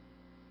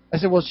 I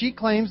said, well, she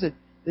claims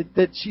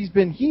that she's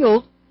been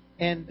healed,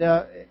 and,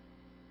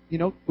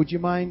 would you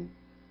mind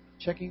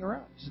checking her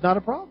out? It's not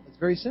a problem. It's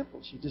very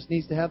simple. She just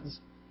needs to have this,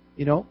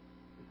 the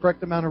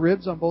correct amount of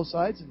ribs on both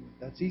sides, and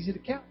that's easy to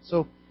count.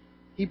 So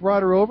he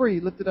brought her over.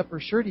 He lifted up her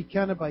shirt. He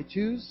counted by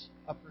 2s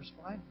up her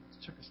spine.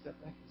 He took a step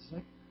back.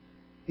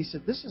 He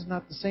said, this is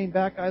not the same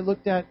back I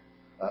looked at.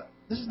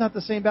 This is not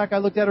the same back I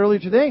looked at earlier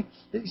today.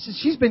 He said,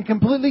 she's been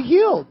completely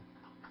healed.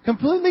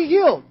 Completely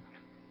healed.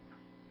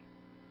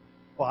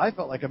 Well, I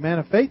felt like a man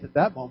of faith at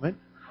that moment.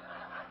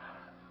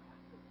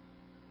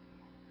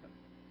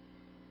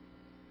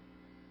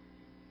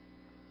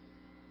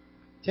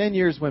 Ten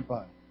years went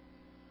by.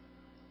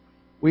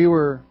 We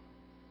were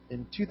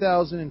in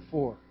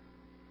 2004.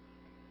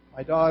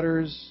 My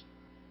daughters,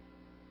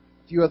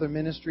 a few other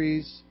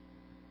ministries,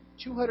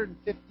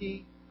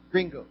 250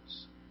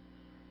 gringos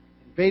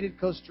invaded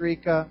Costa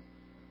Rica,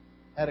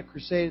 had a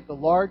crusade at the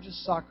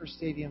largest soccer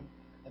stadium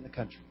in the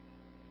country.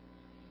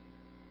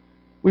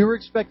 We were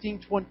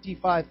expecting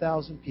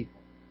 25,000 people.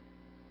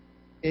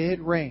 It had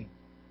rained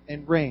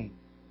and rained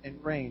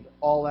and rained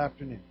all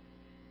afternoon.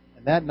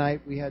 And that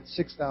night we had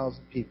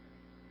 6,000 people.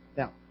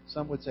 Now,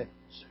 some would say,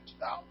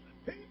 6,000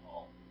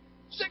 people?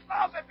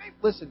 6,000 people?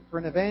 Listen, for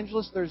an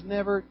evangelist, there's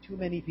never too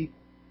many people.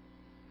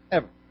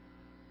 Ever.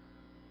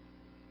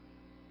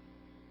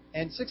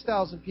 And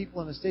 6,000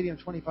 people in a stadium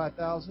of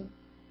 25,000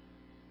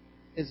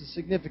 is a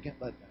significant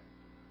letdown.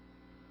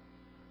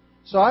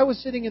 So I was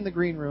sitting in the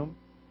green room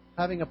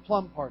having a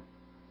plum party.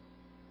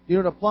 You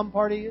know what a plum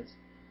party is?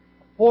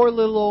 A poor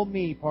little old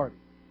me party.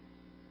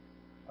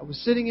 I was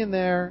sitting in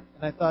there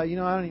and I thought, I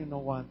don't even know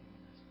why I'm doing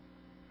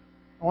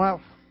this.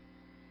 Wow,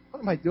 what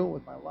am I doing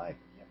with my life?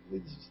 I can't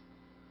believe this.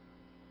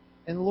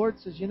 And the Lord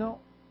says,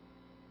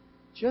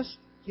 just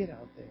get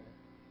out there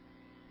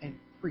and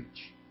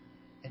preach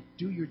and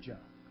do your job.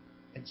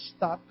 And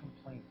stop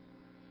complaining.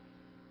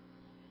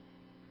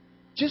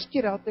 Just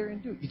get out there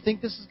and do it. You think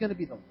this is going to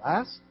be the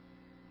last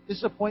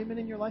disappointment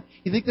in your life?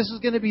 You think this is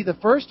going to be the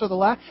first or the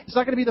last? It's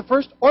not going to be the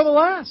first or the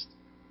last.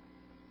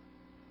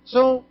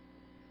 So,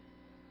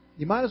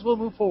 you might as well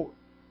move forward.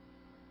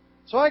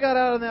 So I got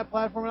out on that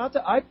platform and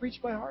I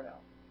preached my heart out.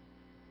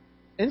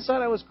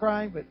 Inside I was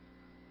crying, but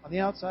on the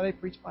outside I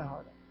preached my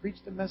heart out. I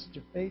preached a message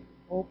of faith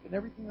and hope and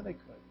everything that I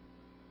could.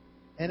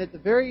 And at the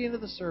very end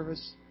of the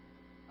service,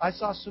 I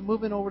saw some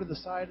movement over to the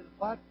side of the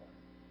platform.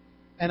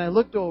 And I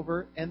looked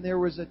over, and there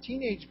was a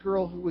teenage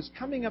girl who was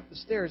coming up the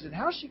stairs. And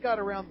how she got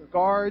around the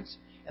guards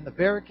and the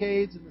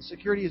barricades and the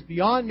security is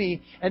beyond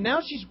me. And now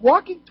she's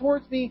walking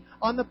towards me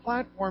on the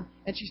platform,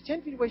 and she's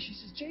 10 feet away. She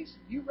says, Jason,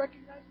 do you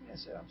recognize me? I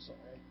said, I'm sorry.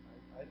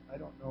 I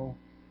don't know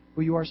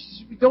who you are. She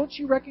says, don't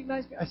you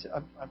recognize me? I said,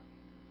 I'm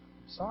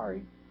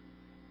sorry.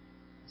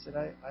 I said,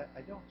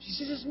 I don't. She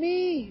says, it's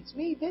me. It's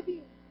me,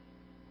 Vivian.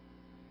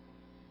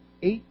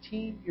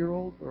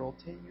 18-year-old girl,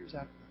 10 years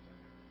after the fact,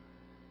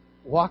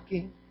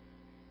 walking,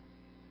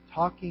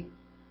 talking,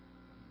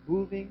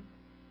 moving,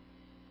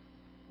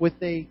 with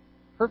a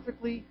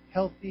perfectly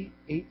healthy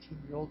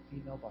 18-year-old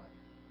female body.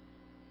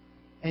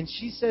 And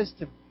she says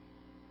to me,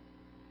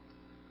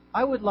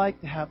 I would like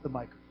to have the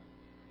microphone.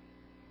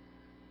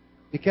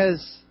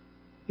 Because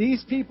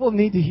these people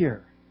need to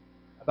hear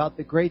about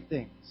the great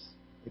things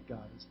that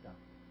God has done.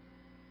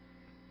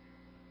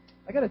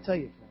 I got to tell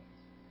you, friends,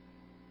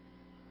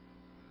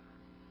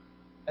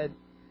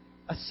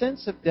 a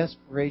sense of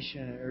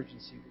desperation and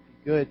urgency would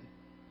be good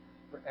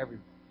for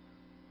everyone.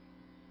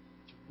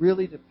 To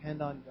really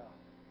depend on God.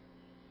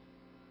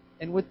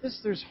 And with this,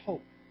 there's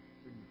hope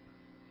for you.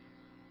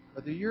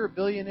 Whether you're a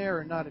billionaire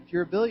or not, if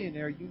you're a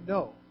billionaire, you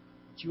know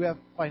that you have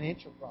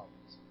financial problems.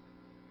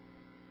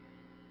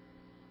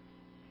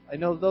 I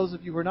know those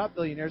of you who are not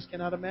billionaires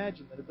cannot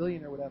imagine that a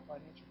billionaire would have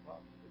financial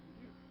problems. But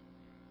you do.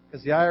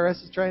 Because the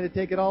IRS is trying to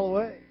take it all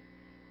away.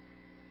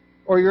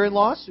 Or you're in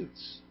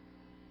lawsuits.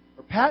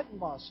 Or patent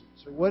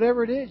lawsuits. Or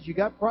whatever it is. You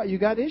got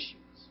issues.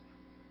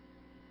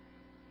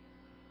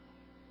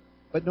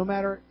 But no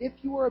matter if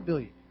you are a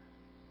billionaire,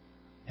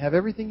 have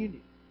everything you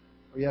need,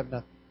 or you have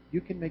nothing.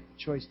 You can make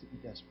the choice to be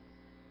desperate.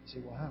 You say,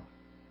 well, how?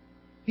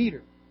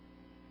 Peter.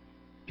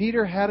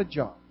 Peter had a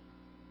job.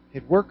 He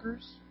had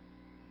workers.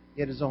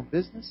 He had his own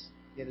business.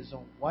 He had his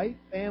own wife,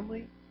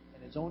 family,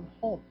 and his own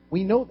home.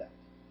 We know that.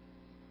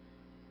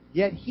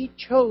 Yet he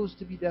chose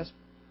to be desperate.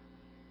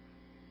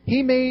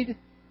 He made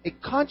a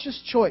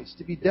conscious choice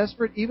to be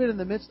desperate even in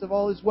the midst of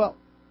all his wealth.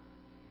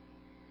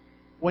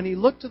 When he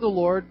looked to the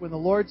Lord, when the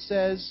Lord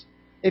says,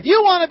 if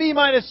you want to be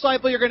my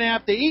disciple, you're going to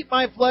have to eat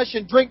my flesh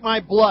and drink my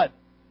blood.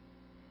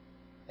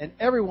 And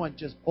everyone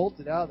just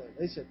bolted out of there.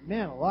 They said,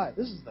 man alive,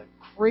 this is the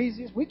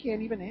craziest. We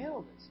can't even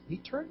handle this. He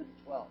turned to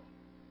the 12.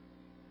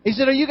 He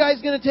said, are you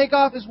guys going to take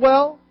off as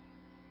well?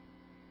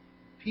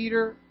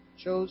 Peter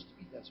chose to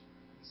be desperate.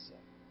 He said,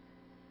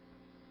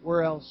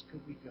 where else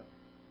could we go?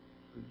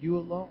 For you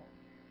alone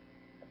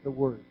have the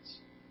words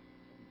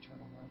of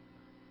eternal life.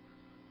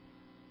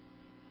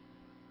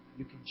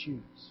 You can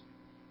choose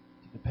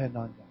to depend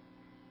on God.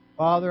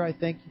 Father, I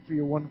thank you for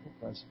your wonderful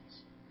presence.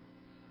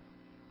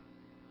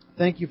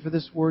 Thank you for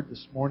this word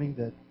this morning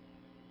that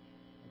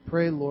I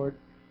pray, Lord,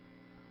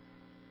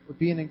 would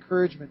be an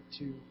encouragement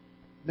to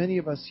many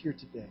of us here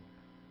today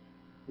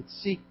that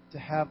seek to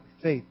have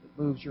the faith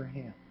that moves your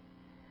hand.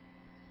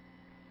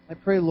 I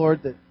pray,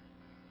 Lord, that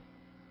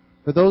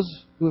for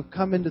those who have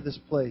come into this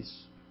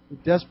place who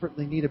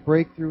desperately need a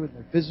breakthrough in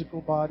their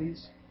physical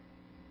bodies,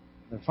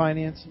 their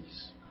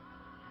finances,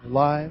 their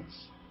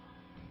lives,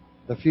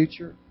 their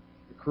future,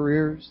 their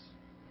careers,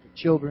 their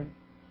children,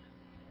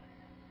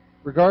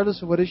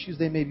 regardless of what issues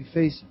they may be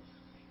facing,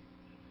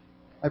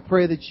 I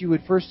pray that you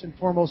would first and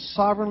foremost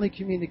sovereignly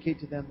communicate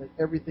to them that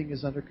everything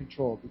is under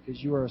control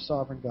because you are a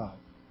sovereign God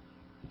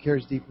who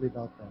cares deeply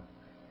about them.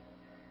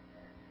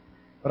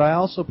 But I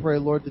also pray,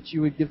 Lord, that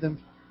you would give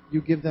them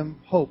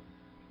hope,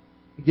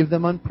 you give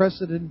them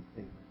unprecedented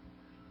favor,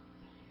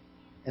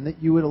 and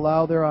that you would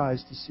allow their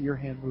eyes to see your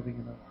hand moving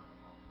in their life.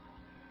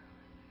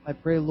 I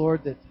pray,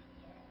 Lord, that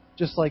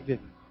just like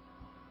Vivian,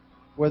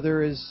 where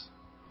there is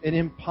an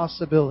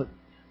impossibility,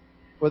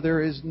 where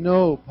there is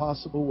no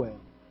possible way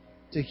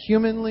to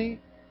humanly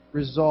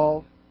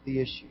resolve the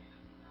issue,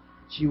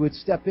 that you would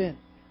step in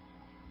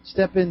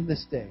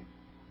this day,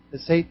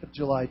 this 8th of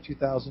July,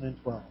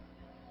 2012,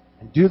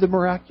 and do the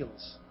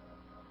miraculous.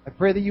 I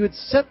pray that you would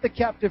set the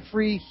captive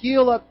free,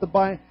 heal up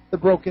the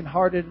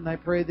brokenhearted, and I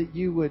pray that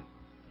you would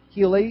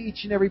heal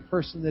each and every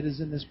person that is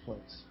in this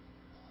place,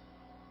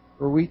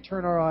 where we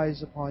turn our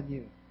eyes upon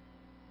you,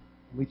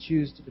 and we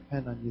choose to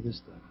depend on you this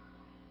day.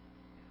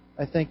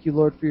 I thank you,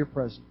 Lord, for your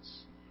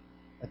presence.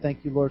 I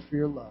thank you, Lord, for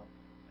your love.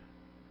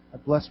 I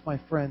bless my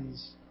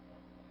friends,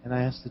 and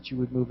I ask that you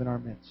would move in our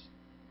midst.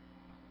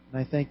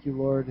 And I thank you,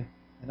 Lord,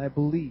 and I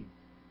believe,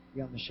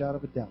 beyond the shadow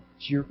of a doubt,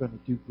 that you're going to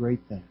do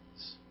great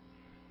things.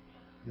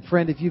 And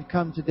friend, if you've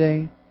come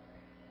today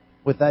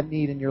with that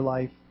need in your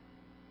life,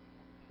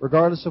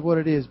 regardless of what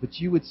it is, but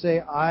you would say,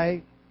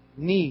 I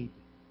need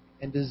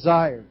and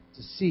desire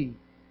to see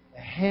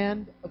the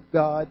hand of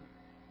God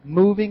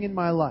moving in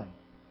my life.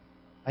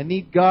 I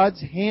need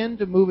God's hand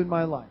to move in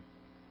my life.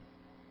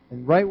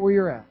 And right where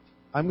you're at,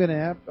 I'm going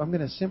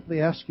to simply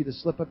ask you to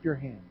slip up your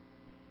hand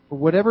for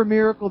whatever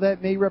miracle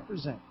that may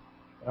represent.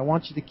 But I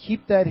want you to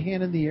keep that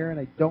hand in the air, and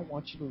I don't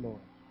want you to lower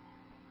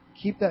it.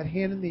 Keep that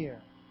hand in the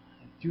air,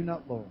 and do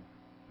not lower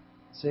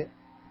it. Say,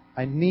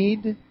 I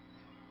need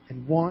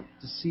and want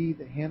to see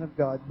the hand of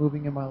God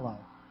moving in my life.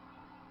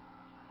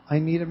 I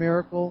need a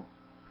miracle.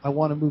 I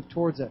want to move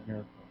towards that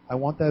miracle. I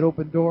want that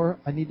open door.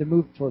 I need to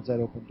move towards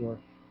that open door.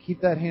 Keep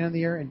that hand in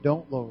the air and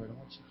don't lower it. I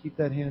want you to keep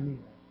that hand in the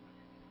air.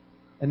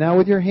 And now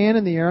with your hand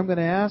in the air, I'm going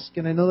to ask,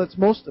 and I know that's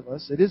most of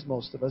us, it is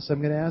most of us,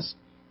 I'm going to ask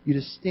you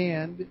to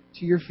stand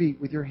to your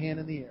feet with your hand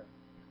in the air.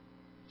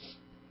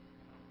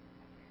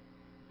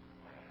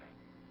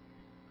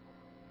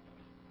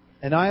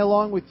 And I,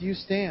 along with you,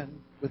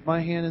 stand with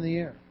my hand in the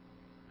air.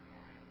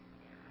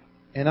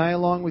 And I,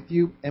 along with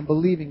you, am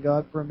believing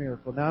God for a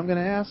miracle. Now I'm going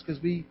to ask, as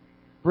we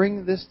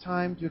bring this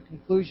time to a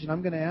conclusion,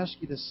 I'm going to ask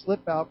you to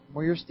slip out from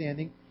where you're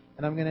standing,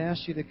 and I'm going to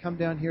ask you to come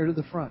down here to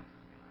the front.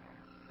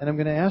 And I'm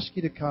going to ask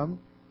you to come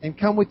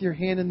with your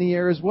hand in the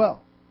air as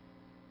well.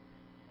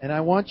 And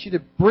I want you to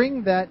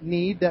bring that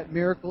need, that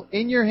miracle,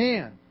 in your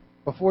hand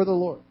before the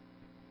Lord.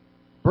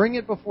 Bring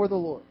it before the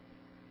Lord.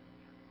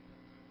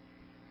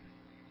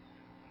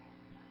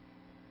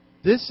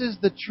 This is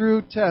the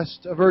true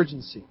test of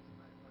urgency.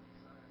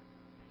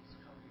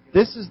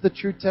 This is the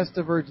true test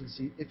of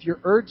urgency. If you're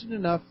urgent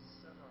enough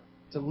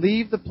to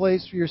leave the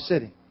place where you're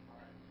sitting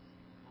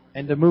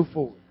and to move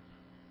forward.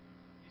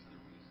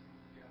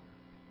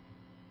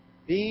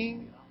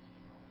 Being,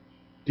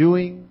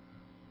 doing,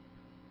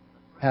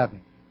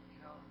 having.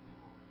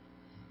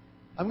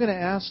 I'm going to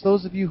ask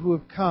those of you who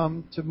have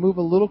come to move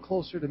a little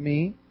closer to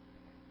me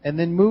and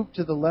then move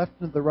to the left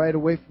and the right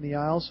away from the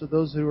aisle so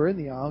those who are in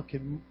the aisle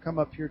can come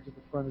up here to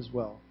the front as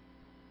well.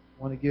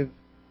 I want to give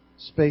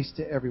space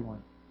to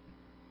everyone.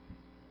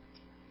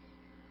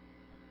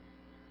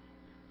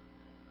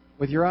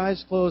 With your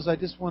eyes closed, I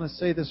just want to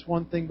say this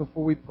one thing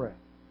before we pray.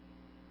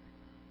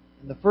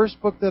 In the first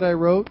book that I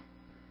wrote,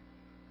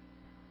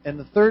 And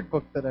the third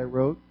book that I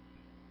wrote,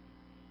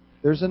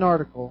 there's an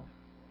article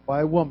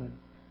by a woman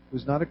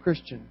who's not a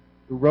Christian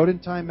who wrote in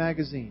Time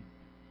magazine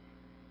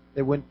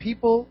that when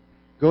people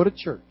go to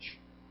church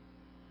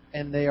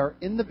and they are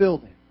in the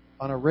building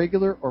on a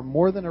regular or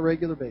more than a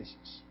regular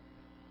basis,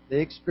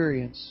 they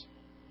experience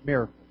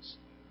miracles.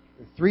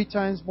 They're 3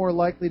 times more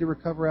likely to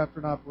recover after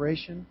an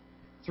operation,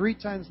 3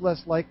 times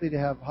less likely to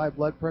have high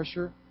blood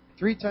pressure,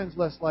 3 times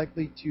less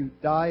likely to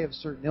die of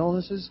certain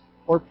illnesses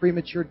or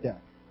premature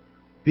death.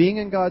 Being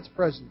in God's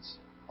presence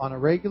on a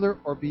regular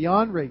or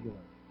beyond regular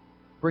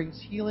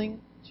brings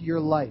healing to your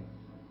life.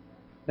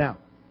 Now,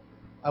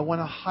 I want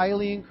to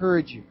highly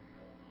encourage you.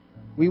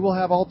 We will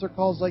have altar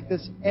calls like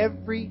this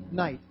every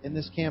night in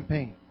this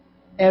campaign.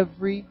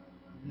 Every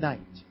night.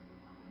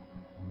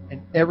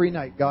 And every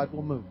night God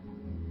will move.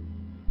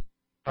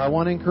 I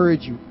want to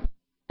encourage you.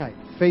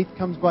 Faith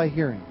comes by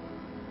hearing.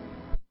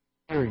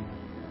 Hearing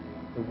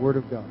the Word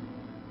of God.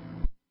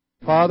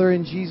 Father,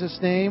 in Jesus'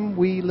 name,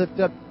 we lift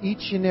up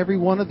each and every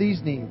one of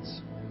these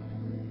needs.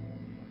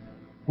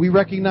 We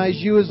recognize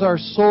You as our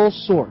sole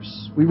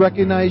source. We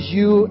recognize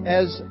You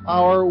as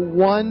our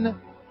one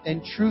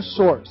and true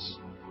source.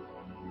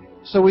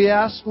 So we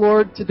ask,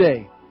 Lord,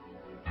 today,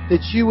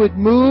 that You would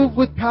move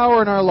with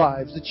power in our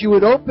lives, that You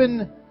would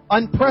open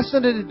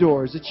unprecedented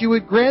doors, that You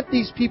would grant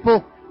these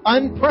people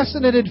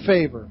unprecedented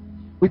favor.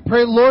 We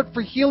pray, Lord,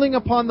 for healing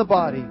upon the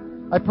body.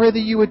 I pray that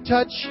You would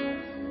touch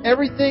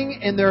everything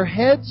in their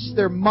heads,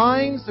 their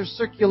minds, their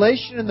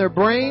circulation in their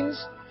brains.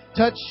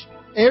 Touch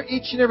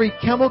each and every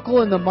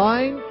chemical in the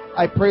mind.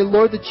 I pray,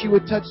 Lord, that You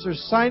would touch their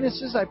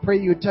sinuses. I pray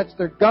You would touch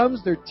their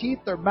gums, their teeth,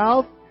 their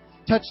mouth.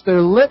 Touch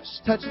their lips,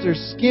 touch their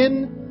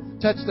skin,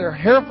 touch their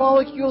hair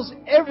follicles,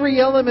 every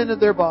element of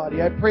their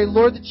body. I pray,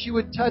 Lord, that You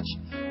would touch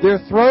their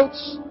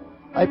throats.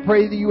 I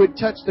pray that You would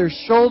touch their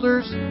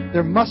shoulders,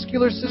 their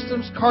muscular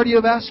systems,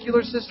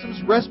 cardiovascular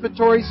systems,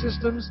 respiratory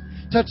systems,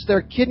 touch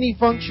their kidney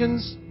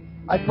functions.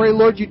 I pray,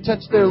 Lord, You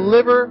touch their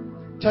liver,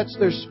 touch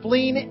their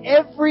spleen,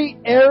 every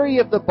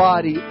area of the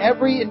body,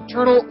 every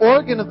internal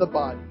organ of the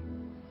body.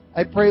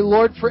 I pray,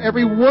 Lord, for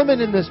every woman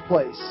in this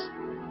place.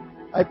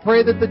 I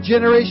pray that the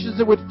generations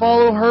that would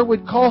follow her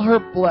would call her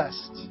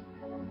blessed.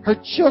 Her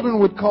children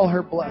would call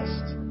her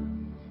blessed.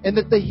 And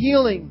that the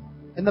healing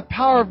and the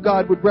power of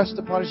God would rest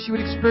upon her. She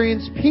would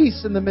experience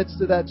peace in the midst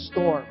of that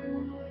storm.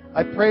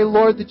 I pray,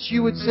 Lord, that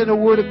You would send a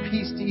word of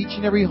peace to each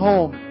and every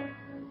home.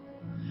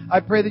 I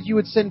pray that You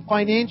would send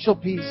financial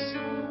peace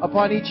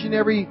upon each and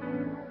every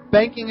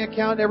banking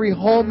account, every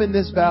home in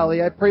this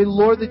valley. I pray,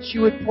 Lord, that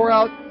You would pour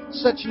out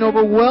such an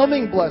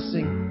overwhelming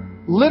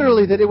blessing,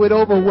 literally that it would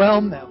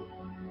overwhelm them,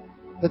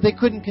 that they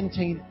couldn't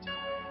contain it.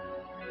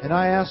 And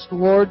I ask,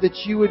 Lord,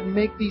 that You would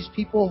make these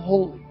people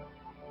holy.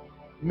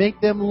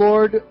 Make them,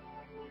 Lord,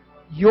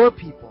 Your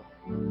people.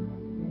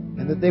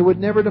 And that they would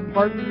never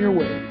depart from Your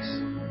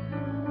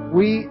ways.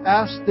 We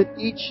ask that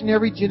each and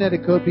every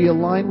genetic code be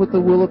aligned with the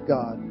will of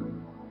God.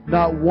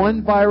 Not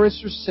one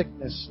virus or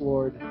sickness,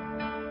 Lord.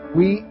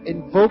 We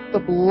invoke the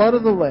blood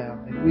of the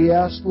Lamb. And we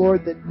ask,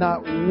 Lord, that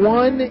not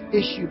one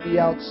issue be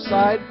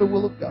outside the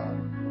will of God.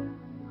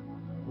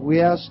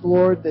 We ask,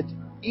 Lord, that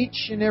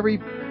each and every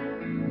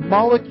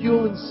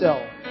molecule and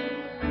cell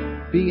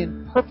be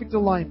in perfect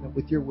alignment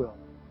with Your will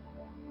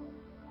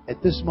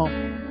at this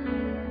moment.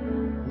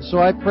 And so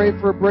I pray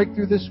for a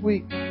breakthrough this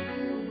week.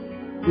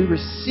 We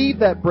receive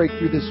that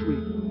breakthrough this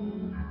week.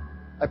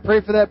 I pray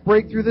for that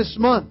breakthrough this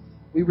month.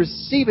 We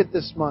receive it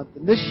this month.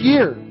 And this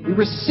year, we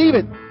receive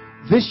it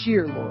this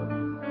year, Lord.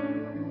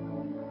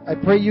 I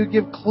pray You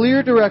give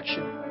clear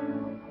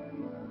direction.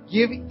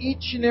 Give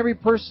each and every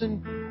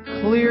person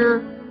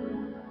clear,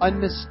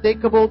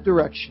 unmistakable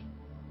direction.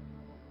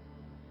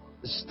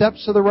 The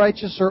steps of the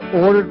righteous are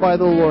ordered by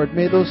the Lord.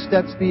 May those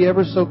steps be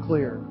ever so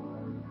clear.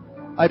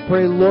 I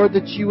pray, Lord,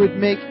 that You would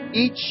make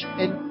each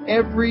and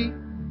every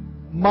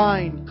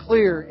mind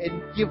clear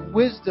and give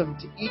wisdom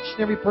to each and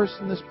every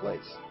person in this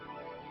place.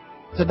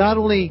 To not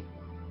only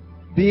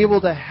be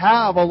able to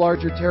have a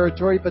larger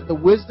territory, but the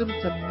wisdom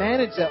to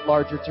manage that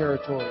larger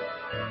territory.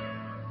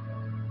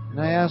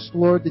 And I ask,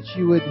 Lord, that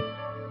You would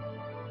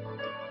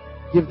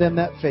give them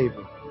that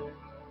favor.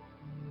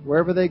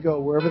 Wherever they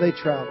go, wherever they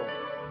travel,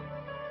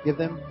 give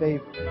them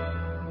favor.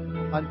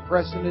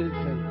 Unprecedented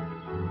favor.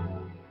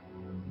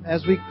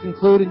 As we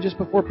conclude, and just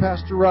before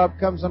Pastor Rob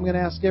comes, I'm going to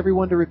ask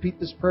everyone to repeat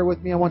this prayer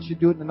with me. I want you to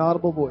do it in an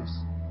audible voice.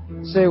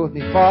 Say it with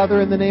me.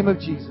 Father, in the name of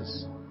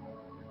Jesus,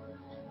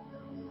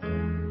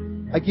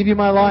 I give You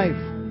my life.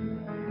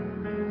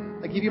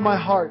 I give You my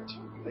heart.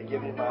 I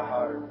give You my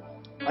heart.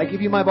 I give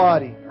You my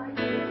body.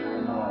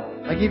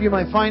 I give You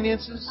my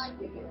finances.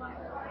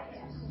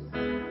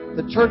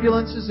 The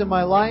turbulences in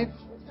my life.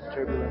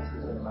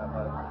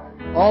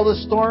 All the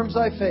storms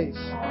I face.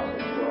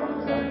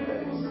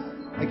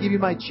 I give You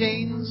my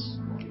chains.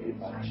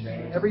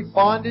 Every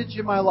bondage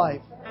in my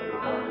life.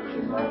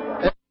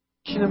 Every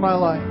addiction in my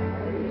life.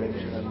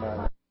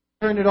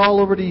 Turn it all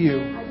over to You.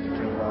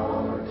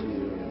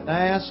 And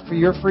I ask for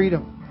Your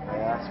freedom. I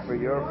ask for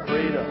Your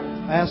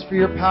freedom. I ask for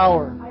Your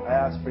power. I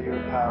ask for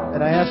Your power.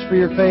 And I ask for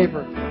Your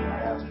favor.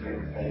 I ask for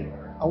Your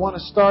favor. I want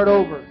to start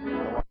over.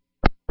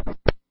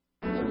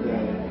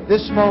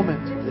 This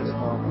moment,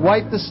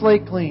 wipe the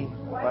slate clean.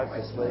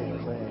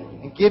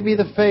 And give me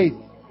the faith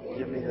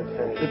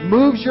that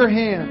moves your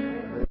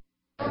hand.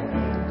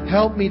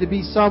 Help me to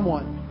be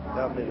someone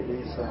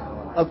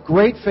of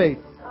great faith,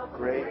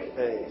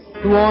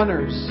 who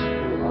honors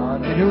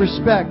and who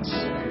respects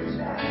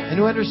and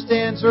who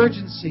understands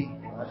urgency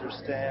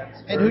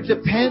and who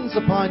depends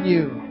upon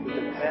you.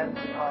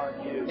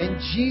 In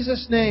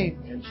Jesus' name.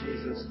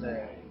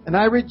 And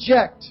I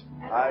reject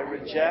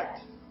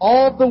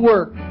all of the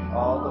work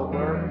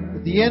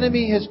that the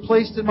enemy has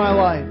placed in my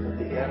life.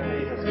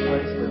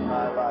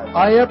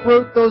 I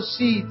uproot those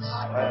seeds,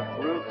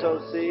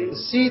 the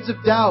seeds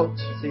of doubt,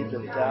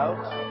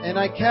 and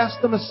I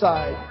cast them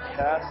aside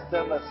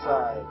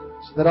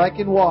so that I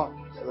can walk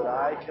in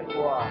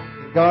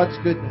God's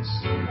goodness,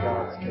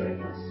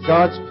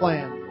 God's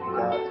plan,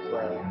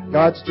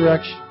 God's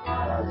direction.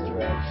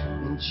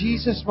 In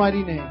Jesus'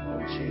 mighty name.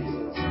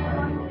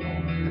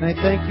 And I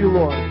thank you,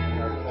 Lord,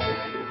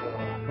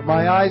 for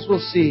my eyes will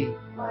see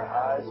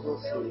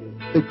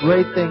the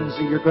great things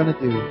that you're going to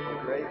do.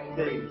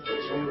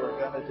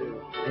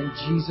 In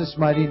Jesus'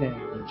 mighty name.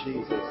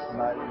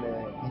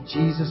 In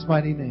Jesus'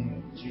 mighty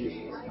name.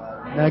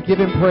 Now give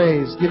Him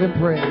praise. Give Him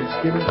praise.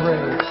 Give Him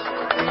praise.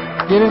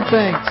 Give Him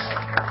thanks.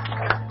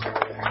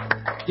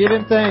 Give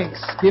Him thanks.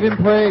 Give Him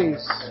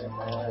praise.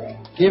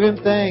 Give Him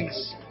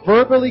thanks.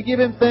 Verbally give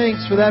Him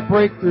thanks for that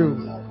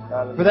breakthrough,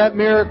 for that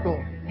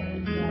miracle.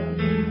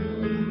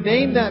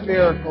 Name that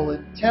miracle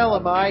and tell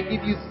Him, I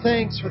give you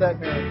thanks for that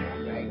miracle.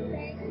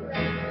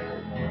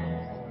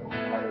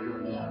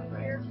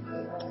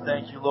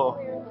 Thank you,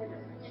 Lord.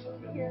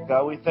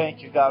 God, we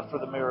thank you, God, for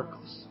the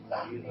miracles.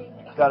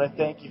 God, I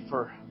thank you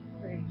for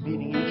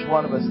meeting each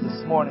one of us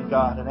this morning,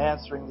 God, and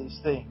answering these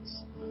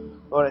things.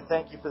 Lord, I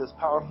thank you for this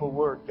powerful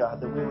word, God,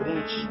 that we would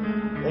each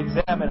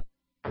examine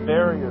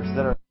barriers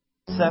that are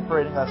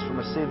separating us from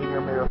receiving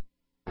your miracle.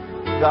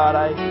 God,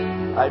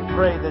 I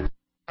pray that you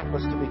help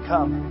us to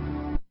become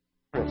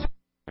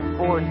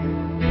for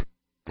you,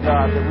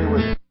 God, that we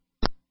would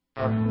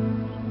our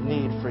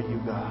need for you,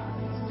 God.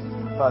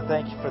 God,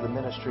 thank you for the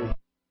ministry,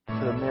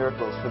 for the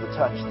miracles, for the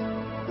touch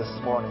this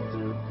morning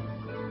through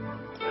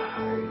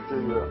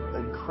your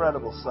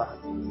incredible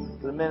Son,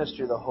 the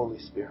ministry of the Holy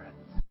Spirit.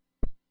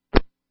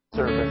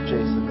 Servant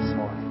Jason this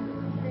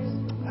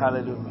morning.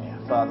 Hallelujah.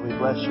 Father, we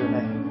bless your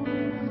name.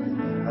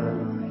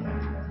 Hallelujah.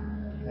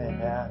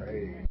 Amen.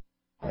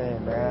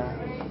 Amen.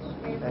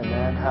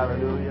 Amen.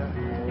 Hallelujah.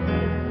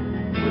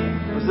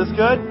 Was this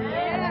good?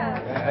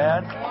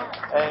 Amen.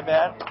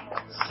 Amen.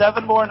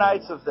 7 more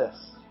nights of this.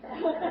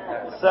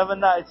 7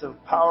 nights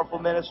of powerful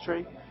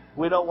ministry.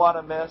 We don't want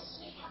to miss.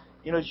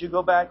 You know, as you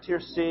go back to your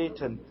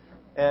seat and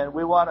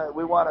we want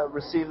to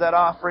receive that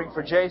offering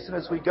for Jason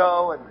as we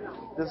go, and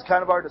this is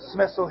kind of our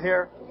dismissal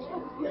here.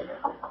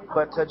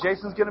 But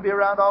Jason's going to be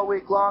around all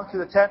week long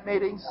through the tent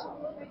meetings.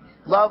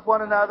 Love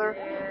one another.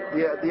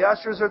 The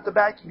ushers are at the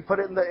back. You can put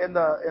it in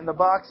the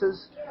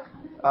boxes.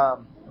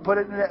 Put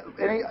it in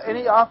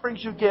any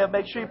offerings you give.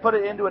 Make sure you put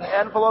it into an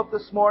envelope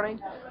this morning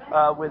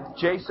with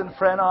Jason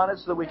Friend on it,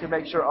 so that we can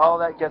make sure all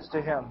that gets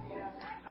to him.